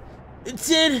 It's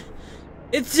in!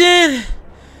 It's in!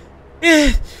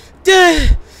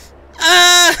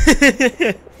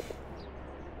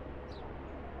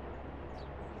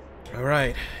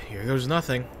 Alright, here goes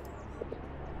nothing.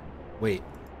 Wait.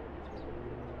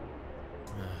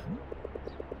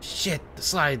 Shit, the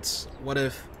slides. What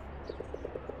if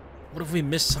we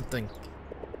missed something?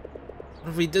 What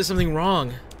if we did something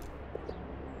wrong?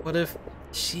 What if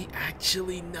she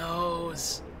actually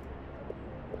knows?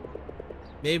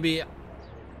 Maybe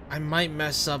I might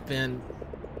mess up and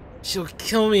she'll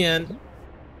kill me and...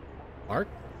 Mark?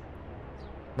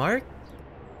 Mark?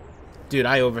 Dude,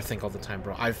 I overthink all the time,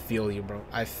 bro. I feel you, bro.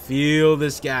 I feel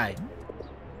this guy.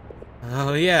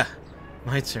 Oh, yeah.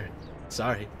 My turn.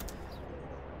 Sorry.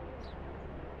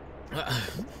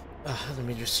 Let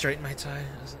me just straighten my tie.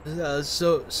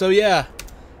 So yeah.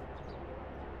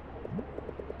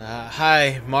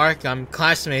 Hi, Mark. I'm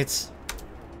classmates.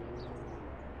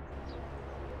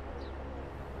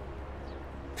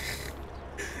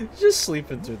 Just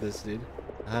sleeping through this, dude.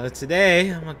 Today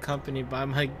I'm accompanied by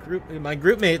my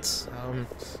group mates,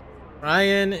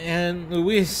 Ryan and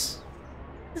Luis.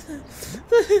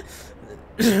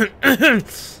 To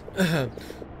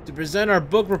present our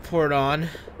book report on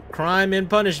Crime and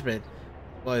Punishment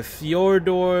by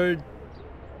Fyodor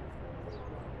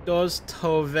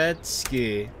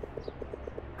Dostoevsky.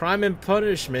 Crime and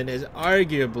Punishment is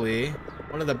arguably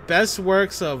one of the best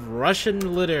works of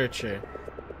Russian literature,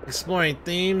 exploring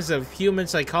themes of human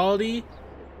psychology,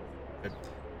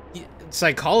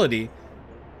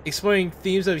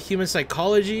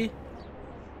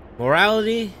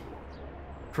 morality,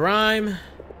 crime,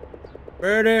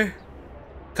 murder,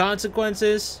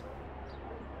 consequences,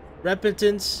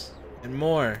 repentance, and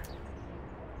more.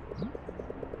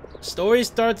 The story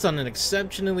starts on an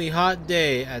exceptionally hot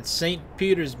day at St.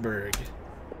 Petersburg.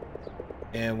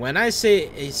 And when I say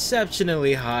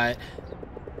exceptionally hot,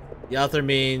 the author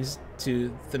means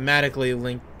to thematically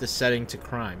link the setting to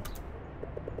crime.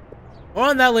 More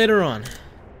on that later on.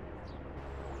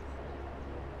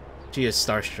 She is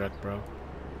starstruck, bro.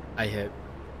 I hit.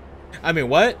 I mean,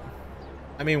 what?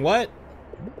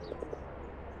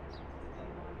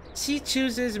 She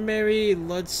chooses Mary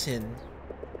Ludson.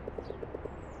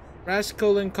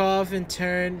 Raskolnikov, in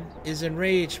turn, is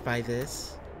enraged by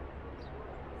this.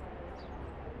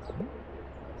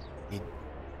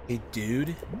 Hey,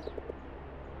 dude.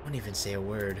 Don't even say a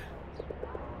word.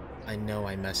 I know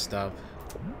I messed up.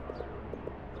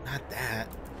 Not that.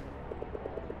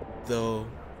 Though,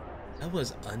 that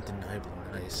was undeniably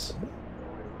nice.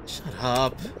 Shut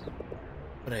up.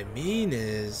 What I mean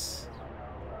is,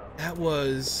 that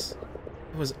was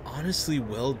honestly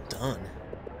well done.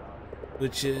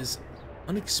 Which is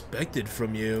unexpected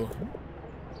from you.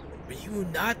 Are you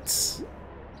nuts?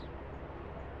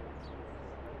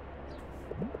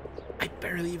 I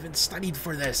barely even studied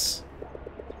for this.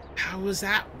 How was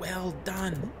that well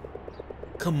done?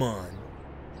 Come on.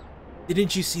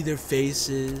 Didn't you see their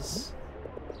faces?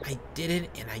 I didn't,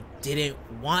 and I didn't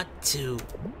want to.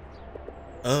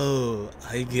 Oh,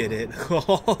 I get it.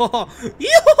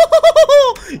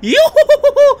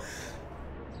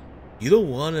 You don't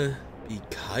wanna be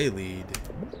Kylie.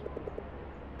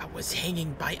 I was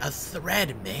hanging by a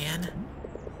thread, man.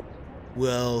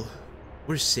 Well,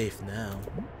 we're safe now.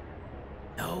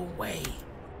 No way.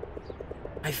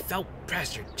 I felt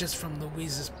pressure just from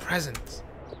Louise's presence.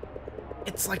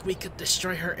 It's like we could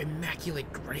destroy her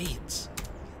immaculate grades.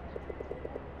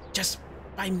 Just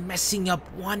by messing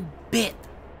up one bit.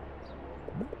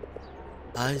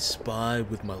 I spy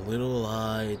with my little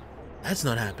eye. That's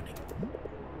not happening.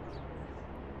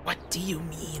 What do you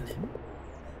mean?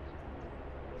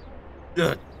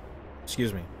 Ugh.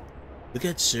 Excuse me. Look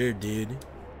at Sir, dude.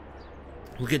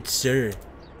 Look at Sir.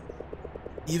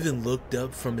 Even looked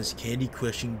up from his Candy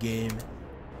Crushing game.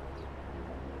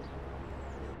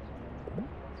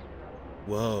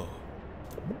 Whoa.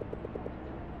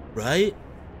 Right?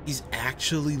 He's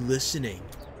actually listening.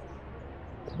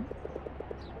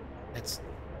 That's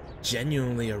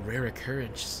genuinely a rare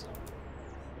occurrence.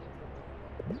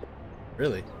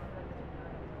 Really?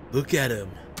 Look at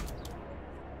him.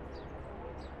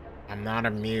 I'm not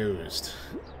amused.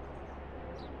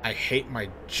 I hate my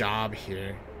job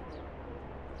here.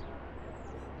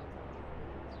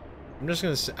 I'm just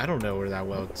gonna say, I don't know her that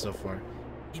well so far.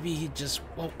 Maybe he just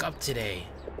woke up today.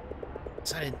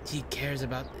 Decided he cares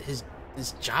about his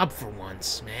job for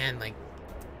once, man. Like,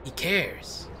 he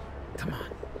cares. Come on.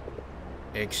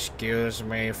 Excuse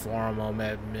me for a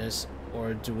moment, Miss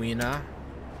Arduina.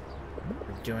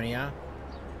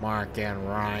 Mark and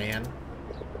Ryan.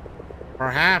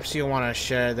 Perhaps you want to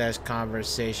share this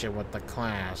conversation with the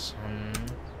class,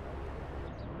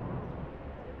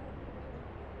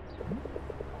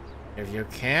 If you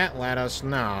can't let us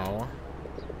know,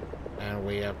 then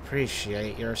we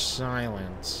appreciate your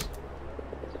silence.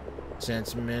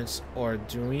 Since Miss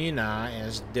Arduina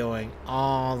is doing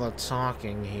all the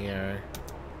talking here.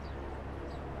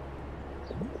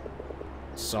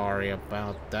 Sorry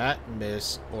about that,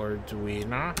 Miss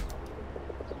Arduina.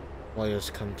 Please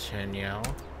continue.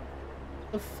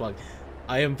 What the fuck?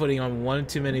 I am putting on one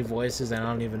too many voices and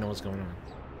I don't even know what's going on.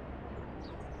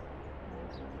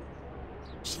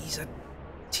 She's a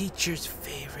teacher's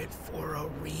favorite for a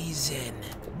reason.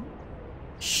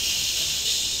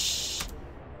 Shh. You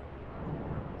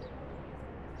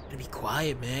gotta be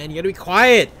quiet, man. You gotta be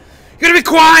quiet. You gotta be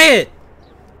quiet.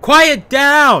 Quiet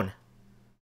down.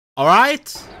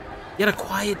 Alright? You gotta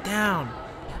quiet down.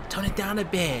 Tone it down a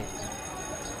bit.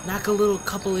 Knock a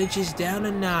couple inches down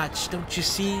a notch, don't you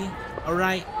see?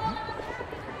 Alright?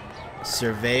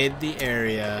 Surveyed the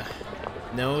area.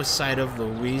 No sight of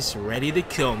Louise ready to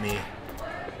kill me.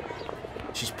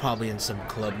 She's probably in some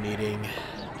club meeting.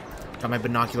 Got my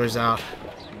binoculars out.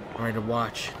 I'm ready to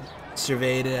watch.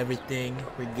 Surveyed everything.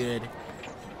 We're good.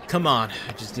 Come on.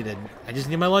 I just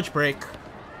need my lunch break.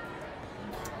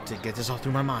 To get this all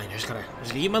through my mind. I just gotta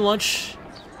eat my lunch.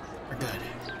 We're good.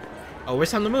 Oh,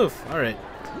 where's time to move? Alright.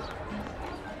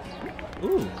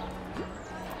 Ooh.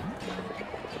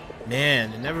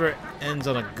 Man, it never ends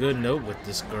on a good note with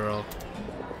this girl.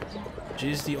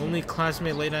 She's the only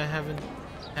classmate late I haven't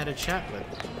had a chat with.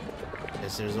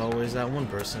 Guess there's always that one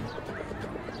person.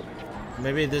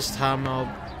 Maybe this time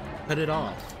I'll put it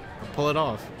off. Or pull it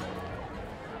off.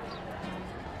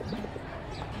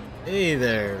 Hey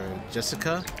there,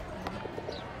 Jessica.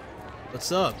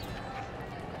 What's up?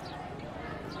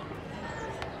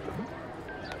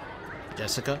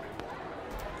 Jessica?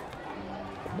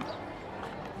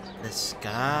 The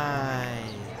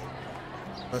skies.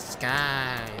 The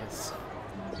skies.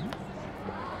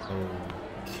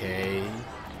 Okay.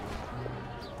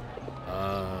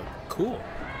 Cool.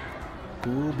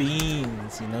 Cool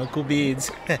beans, you know, cool beans.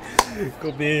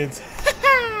 Cool beans.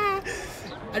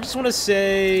 I just want to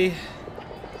say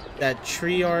that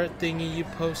tree art thingy you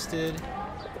posted,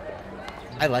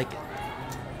 I like it.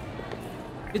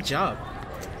 Good job.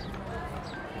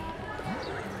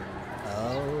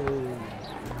 Oh.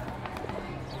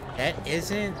 That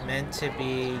isn't meant to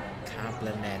be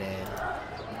complimented.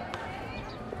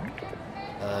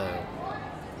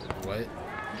 What?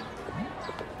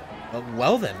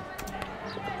 Well then.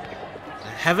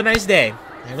 Have a nice day.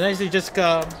 Have a nice day,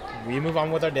 Jessica. We move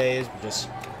on with our days. We just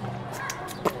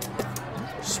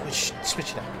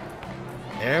switch it up.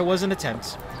 There was an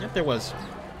attempt. Yep, there was.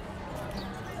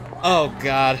 Oh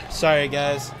god. Sorry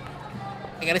guys.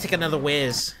 I gotta take another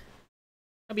whiz.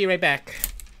 I'll be right back.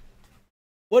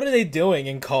 What are they doing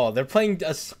in Call? They're playing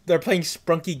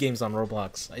Sprunky games on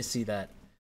Roblox. I see that.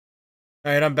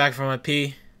 Alright, I'm back from my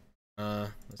pee.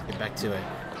 Let's get back to it.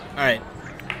 Alright.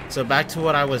 So back to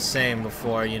what I was saying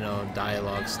before, you know,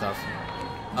 dialogue stuff.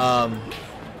 An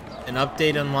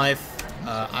update in life.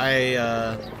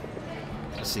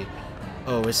 Let's see.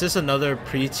 Oh, is this another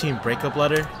preteen breakup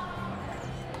letter?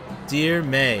 Dear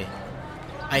May,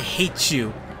 I hate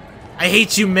you. I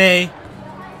hate you, May.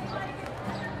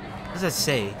 What does that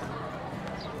say?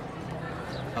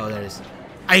 Oh, there it is.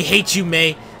 I hate you,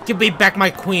 May. Give me back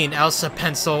my queen, Elsa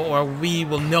Pencil, or we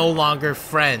will no longer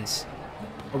friends.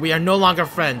 Or we are no longer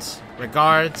friends.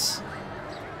 Regards,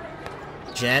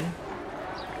 Jen.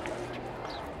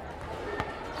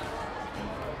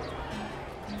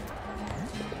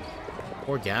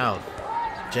 Poor gal.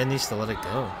 Jen needs to let it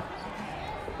go.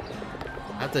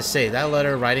 I have to say, that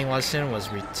letter writing lesson was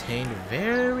retained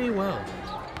very well.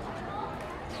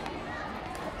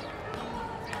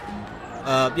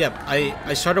 Yeah,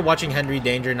 I started watching Henry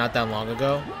Danger not that long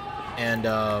ago, and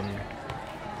I'm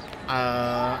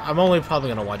only probably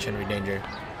gonna watch Henry Danger.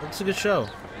 It's a good show.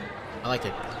 I like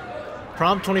it.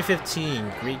 Prom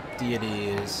 2015, Greek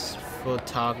deities,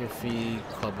 photography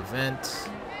club event,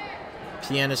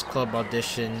 pianist club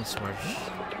auditions.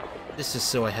 This is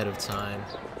so ahead of time.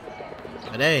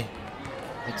 But hey,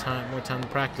 more time to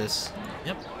practice.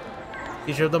 Yep.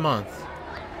 Teacher of the month.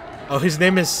 Oh, his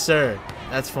name is Sir.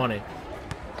 That's funny.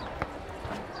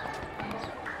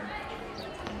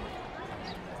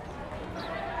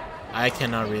 I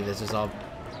cannot read this. It's all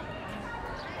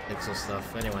pixel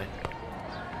stuff. Anyway.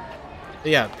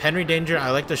 But yeah, Henry Danger.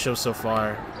 I like the show so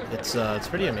far. It's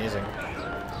pretty amazing.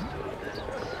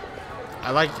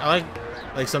 I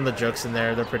like some of the jokes in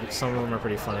there. Some of them are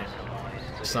pretty funny.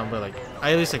 Some, but like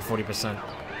at least like 40%.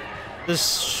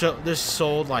 This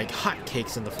sold like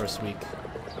hotcakes in the first week.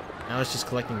 Now it's just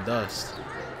collecting dust.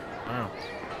 Wow.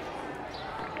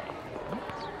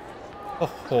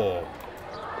 Oh,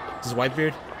 this is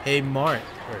Whitebeard. Hey Mark.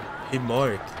 Or, hey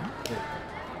Mark.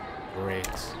 Great.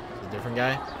 Is it a different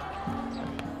guy?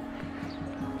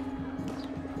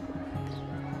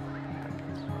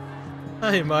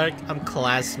 Hi Mark. I'm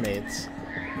classmates.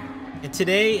 And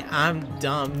today I'm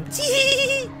dumb.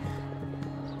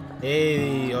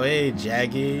 Hey, oh hey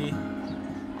Jaggy.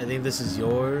 I think this is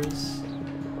yours.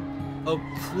 Oh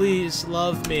please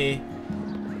love me.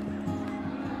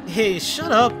 Hey,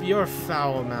 shut up your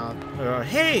foul mouth. Or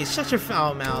hey, shut your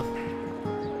foul mouth.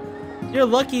 You're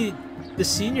lucky the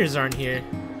seniors aren't here,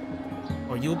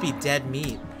 or you'll be dead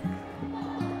meat.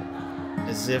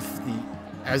 As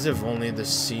if only the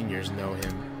seniors know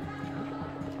him.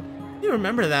 You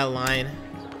remember that line?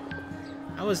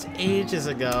 That was ages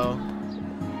ago.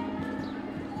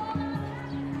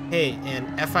 Hey, and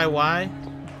FIY,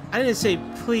 I didn't say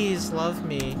please love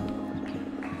me.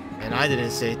 And I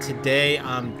didn't say today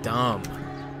I'm dumb.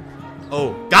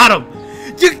 Oh, got him!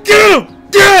 You get him!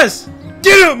 Yes!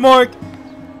 Get him, Mark!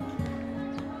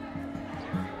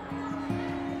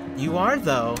 You are,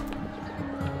 though.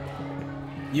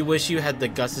 You wish you had the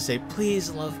guts to say,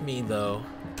 please love me, though.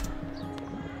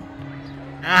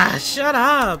 Ah, shut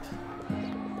up!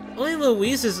 Only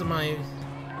Louise is my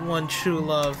one true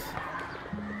love.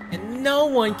 And no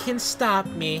one can stop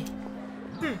me.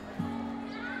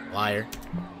 Liar.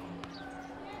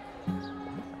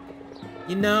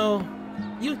 You know,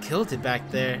 you killed it back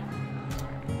there.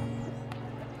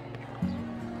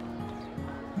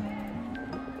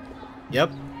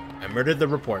 Yep, I murdered the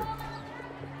report.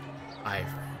 I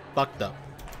fucked up.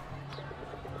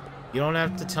 You don't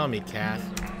have to tell me, Kath.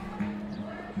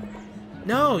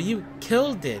 No, you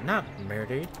killed it, not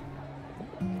murdered.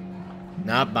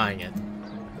 Not buying it.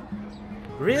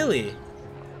 Really?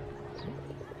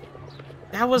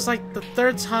 That was like the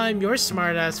third time your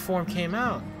smartass form came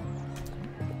out.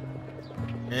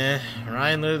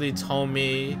 Ryan literally told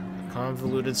me a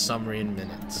convoluted summary in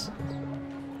minutes.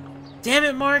 Damn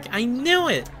it, Mark! I knew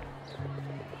it!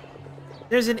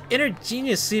 There's an inner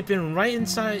genius sleeping right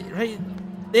inside, right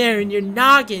there in your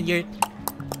noggin. Your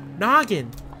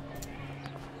noggin.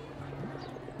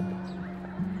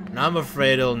 And I'm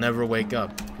afraid it'll never wake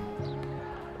up.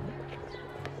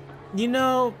 You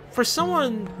know, for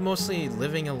someone mostly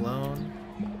living alone,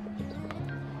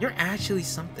 you're actually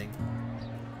something.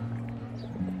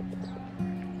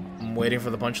 I'm waiting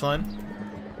for the punchline.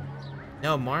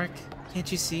 No, Mark,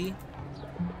 can't you see?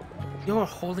 You're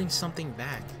holding something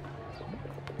back.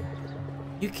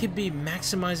 You could be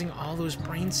maximizing all those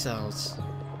brain cells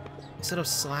instead of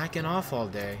slacking off all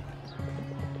day.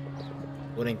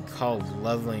 Wouldn't call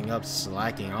leveling up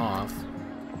slacking off.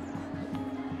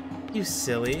 You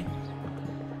silly.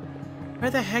 Where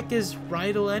the heck is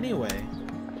Rydell anyway?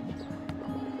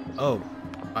 Oh,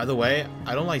 by the way,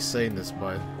 I don't like saying this,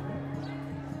 but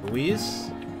Louise?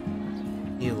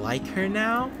 You like her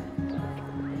now?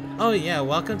 Oh yeah,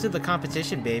 welcome to the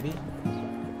competition, baby.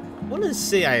 I wouldn't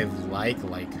say I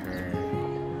like her.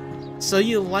 So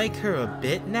you like her a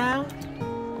bit now?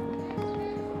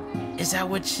 Is that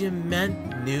what you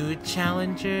meant, new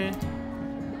challenger?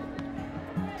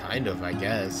 Kind of, I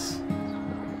guess.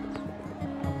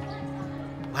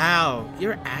 Wow,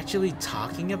 you're actually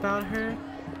talking about her?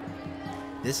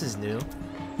 This is new.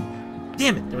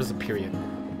 Damn it, there was a period.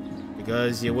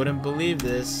 Because you wouldn't believe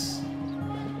this.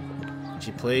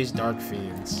 She plays Dark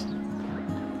Fiends.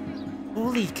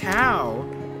 Holy cow!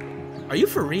 Are you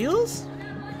for reals?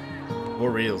 For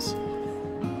reals.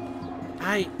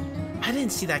 I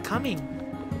didn't see that coming.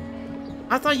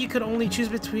 I thought you could only choose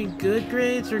between good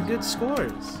grades or good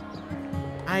scores.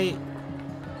 I'm...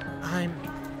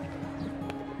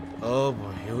 Oh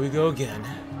boy, here we go again.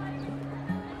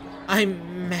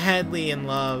 I'm madly in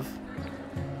love.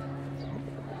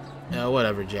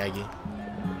 Whatever, Jaggy.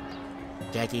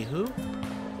 Jaggy who?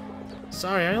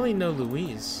 Sorry, I only know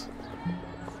Louise.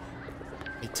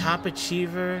 A top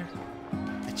achiever,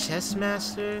 a chess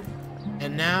master,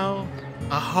 and now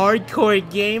a hardcore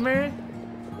gamer?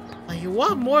 Like,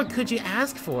 what more could you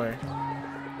ask for?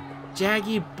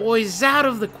 Jaggy, boys out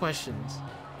of the questions.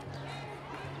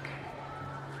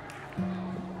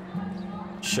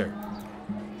 Sure.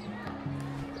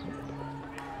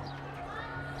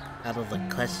 Out of the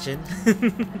question?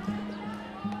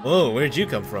 Whoa, where'd you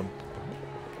come from?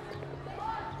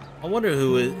 I wonder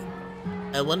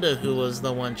who was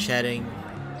the one chatting.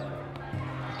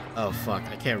 Oh fuck,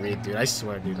 I can't read, dude. I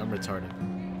swear, dude, I'm retarded.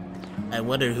 I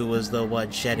wonder who was the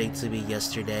one chatting to me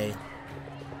yesterday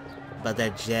about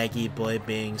that Jaggy boy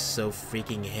being so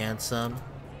freaking handsome.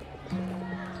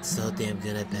 So damn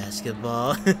good at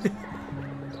basketball.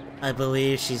 I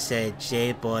believe she said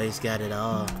J-boy's got it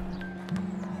all.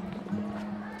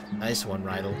 Nice one,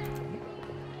 Rydell.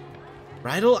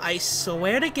 Rydell, I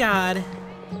swear to God,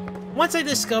 once I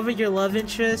discover your love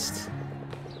interest,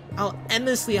 I'll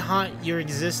endlessly haunt your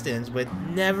existence with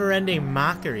never-ending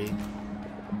mockery.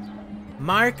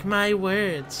 Mark my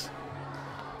words.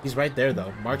 He's right there,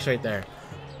 though. Mark's right there.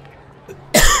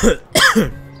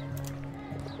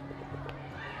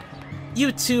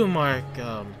 You too, Mark.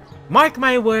 Mark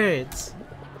my words.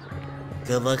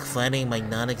 Good luck finding my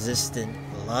non-existent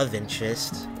love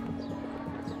interest.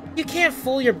 You can't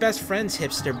fool your best friends,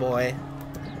 hipster boy.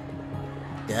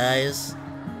 Guys,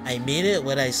 I mean it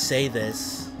when I say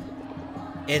this.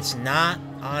 It's not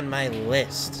on my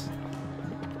list.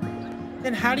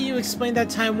 Then how do you explain that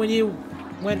time when you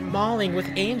went mauling with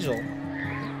Angel?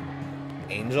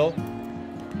 Angel?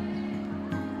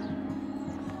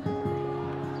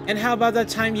 And how about that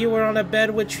time you were on a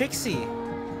bed with Trixie?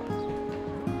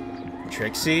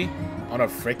 Trixie? On a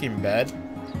freaking bed?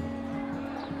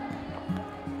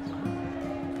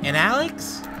 And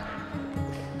Alex?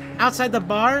 Outside the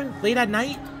bar, late at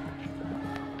night?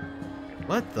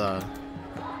 What the?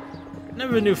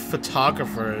 Never knew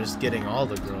photographers getting all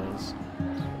the girls.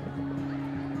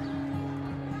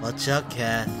 Watch out,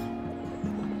 Kath.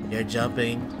 You're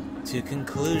jumping to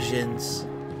conclusions.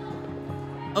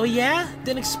 Oh yeah?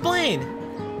 Then explain!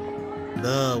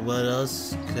 No, what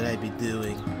else could I be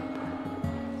doing?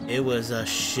 It was a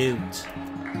shoot.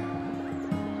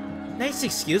 Nice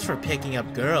excuse for picking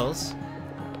up girls.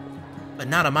 But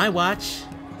not on my watch.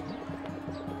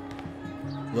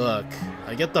 Look,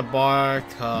 I get the bar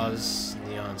cause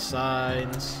neon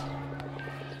signs.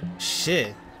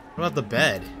 Shit, what about the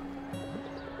bed?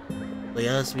 They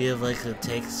asked me if I could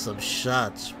take some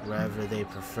shots wherever they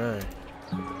prefer.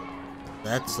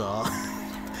 That's all.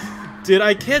 Dude,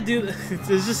 I can't do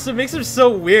this. It makes him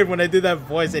so weird when I do that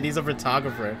voice and he's a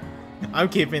photographer. I'm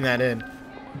keeping that in.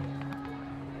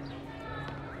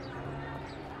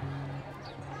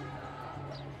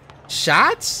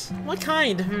 Shots? What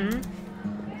kind?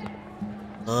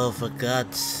 Oh, for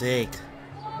God's sake.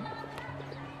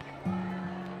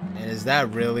 And is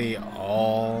that really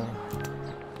all?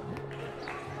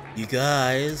 You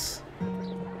guys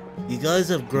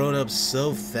have grown up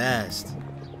so fast.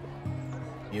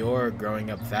 You're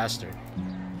growing up faster.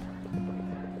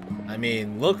 I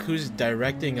mean, look who's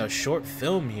directing a short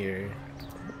film here.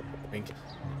 I mean,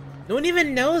 no one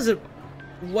even knows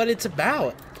what it's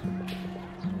about.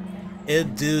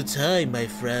 In due time, my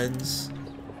friends.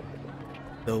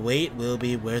 The wait will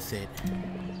be worth it.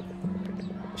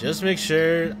 Just make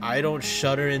sure I don't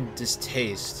shudder in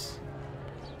distaste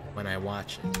when I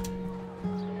watch it.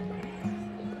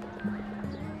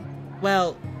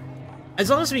 Well,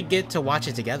 as long as we get to watch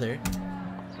it together,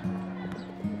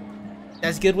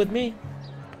 that's good with me.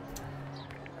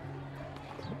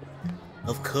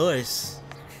 Of course.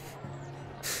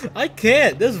 I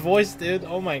can't. This voice, dude.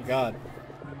 Oh my god.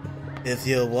 If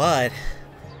you want,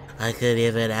 I could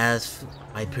even ask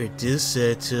my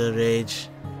producer to arrange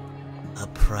a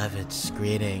private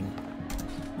screening.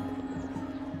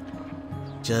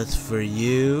 Just for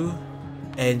you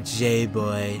and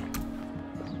J-Boy.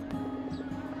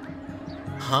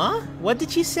 Huh? What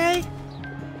did you say?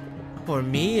 For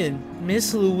me and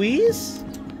Miss Louise?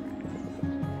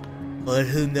 But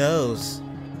who knows?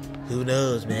 Who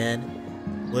knows, man?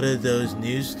 One of those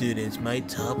new students might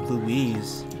top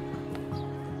Louise.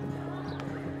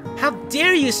 How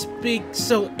dare you speak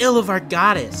so ill of our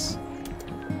goddess?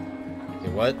 Hey,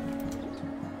 what?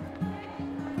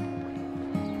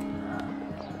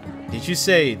 Did you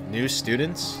say new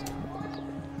students?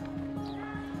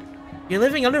 You're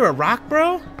living under a rock,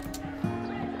 bro?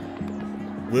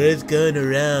 Word's going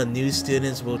around, new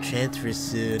students will transfer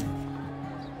soon.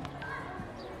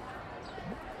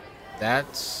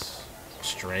 That's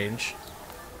strange.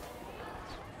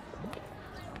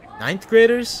 9th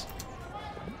graders?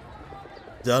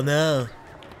 Don't know.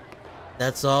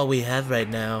 That's all we have right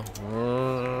now.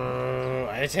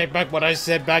 I take back what I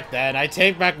said back then. I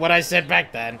take back what I said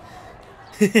back then.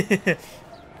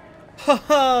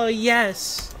 Oh,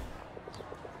 yes.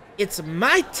 It's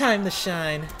my time to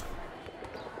shine.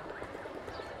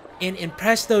 And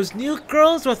impress those new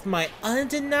girls with my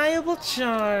undeniable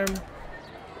charm.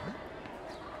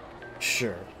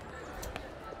 Sure.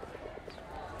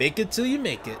 Fake it till you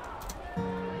make it.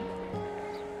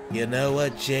 You know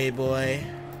what, J-Boy?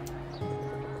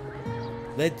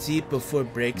 Let's eat before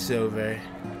break's over.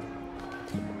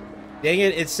 Dang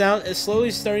it, it's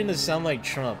slowly starting to sound like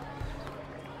Trump.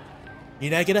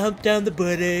 You're not gonna hump down the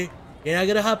border. You're not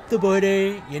gonna hop the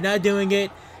border. You're not doing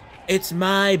it. It's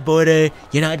my border.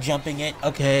 You're not jumping it,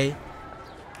 okay?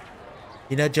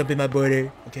 You're not jumping my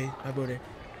border, okay? My border.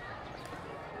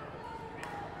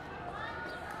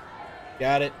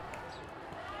 Got it.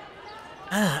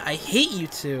 Ah, I hate you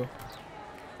two.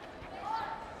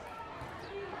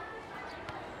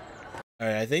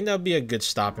 Alright, I think that'll be a good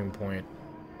stopping point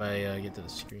if I get to the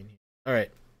screen here.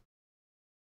 Alright.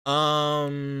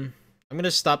 I'm gonna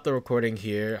stop the recording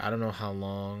here. I don't know how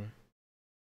long.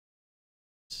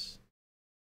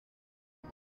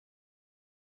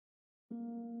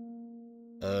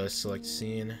 Select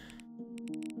scene.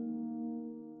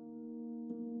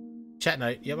 Chat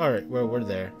night. Yep, alright, we're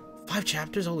there. 5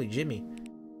 chapters? Holy Jimmy.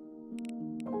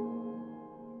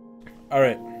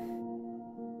 Alright.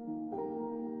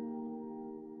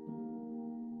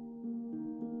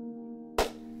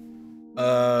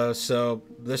 So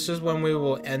this is when we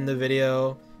will end the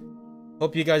video.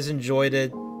 Hope you guys enjoyed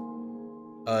it.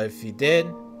 If you did,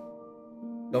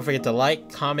 don't forget to like,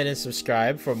 comment, and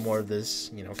subscribe for more of this,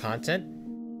 content.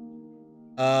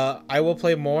 I will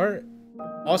play more.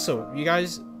 Also, you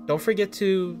guys, don't forget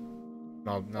to...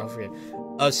 No, forget.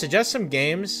 Suggest some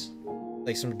games.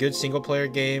 Like some good single-player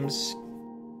games.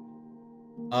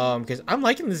 Because I'm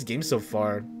liking this game so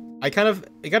far. It kind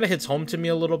of hits home to me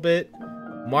a little bit.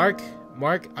 Mark,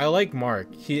 I like Mark.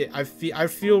 I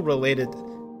feel related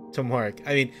to Mark.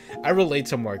 I mean, I relate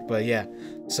to Mark, but yeah.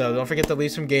 So don't forget to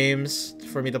leave some games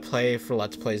for me to play for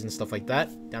Let's Plays and stuff like that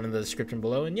down in the description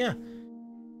below. And yeah,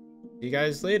 see you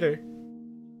guys later.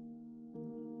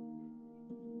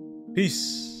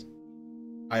 Peace.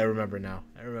 I remember now.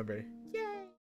 I remember.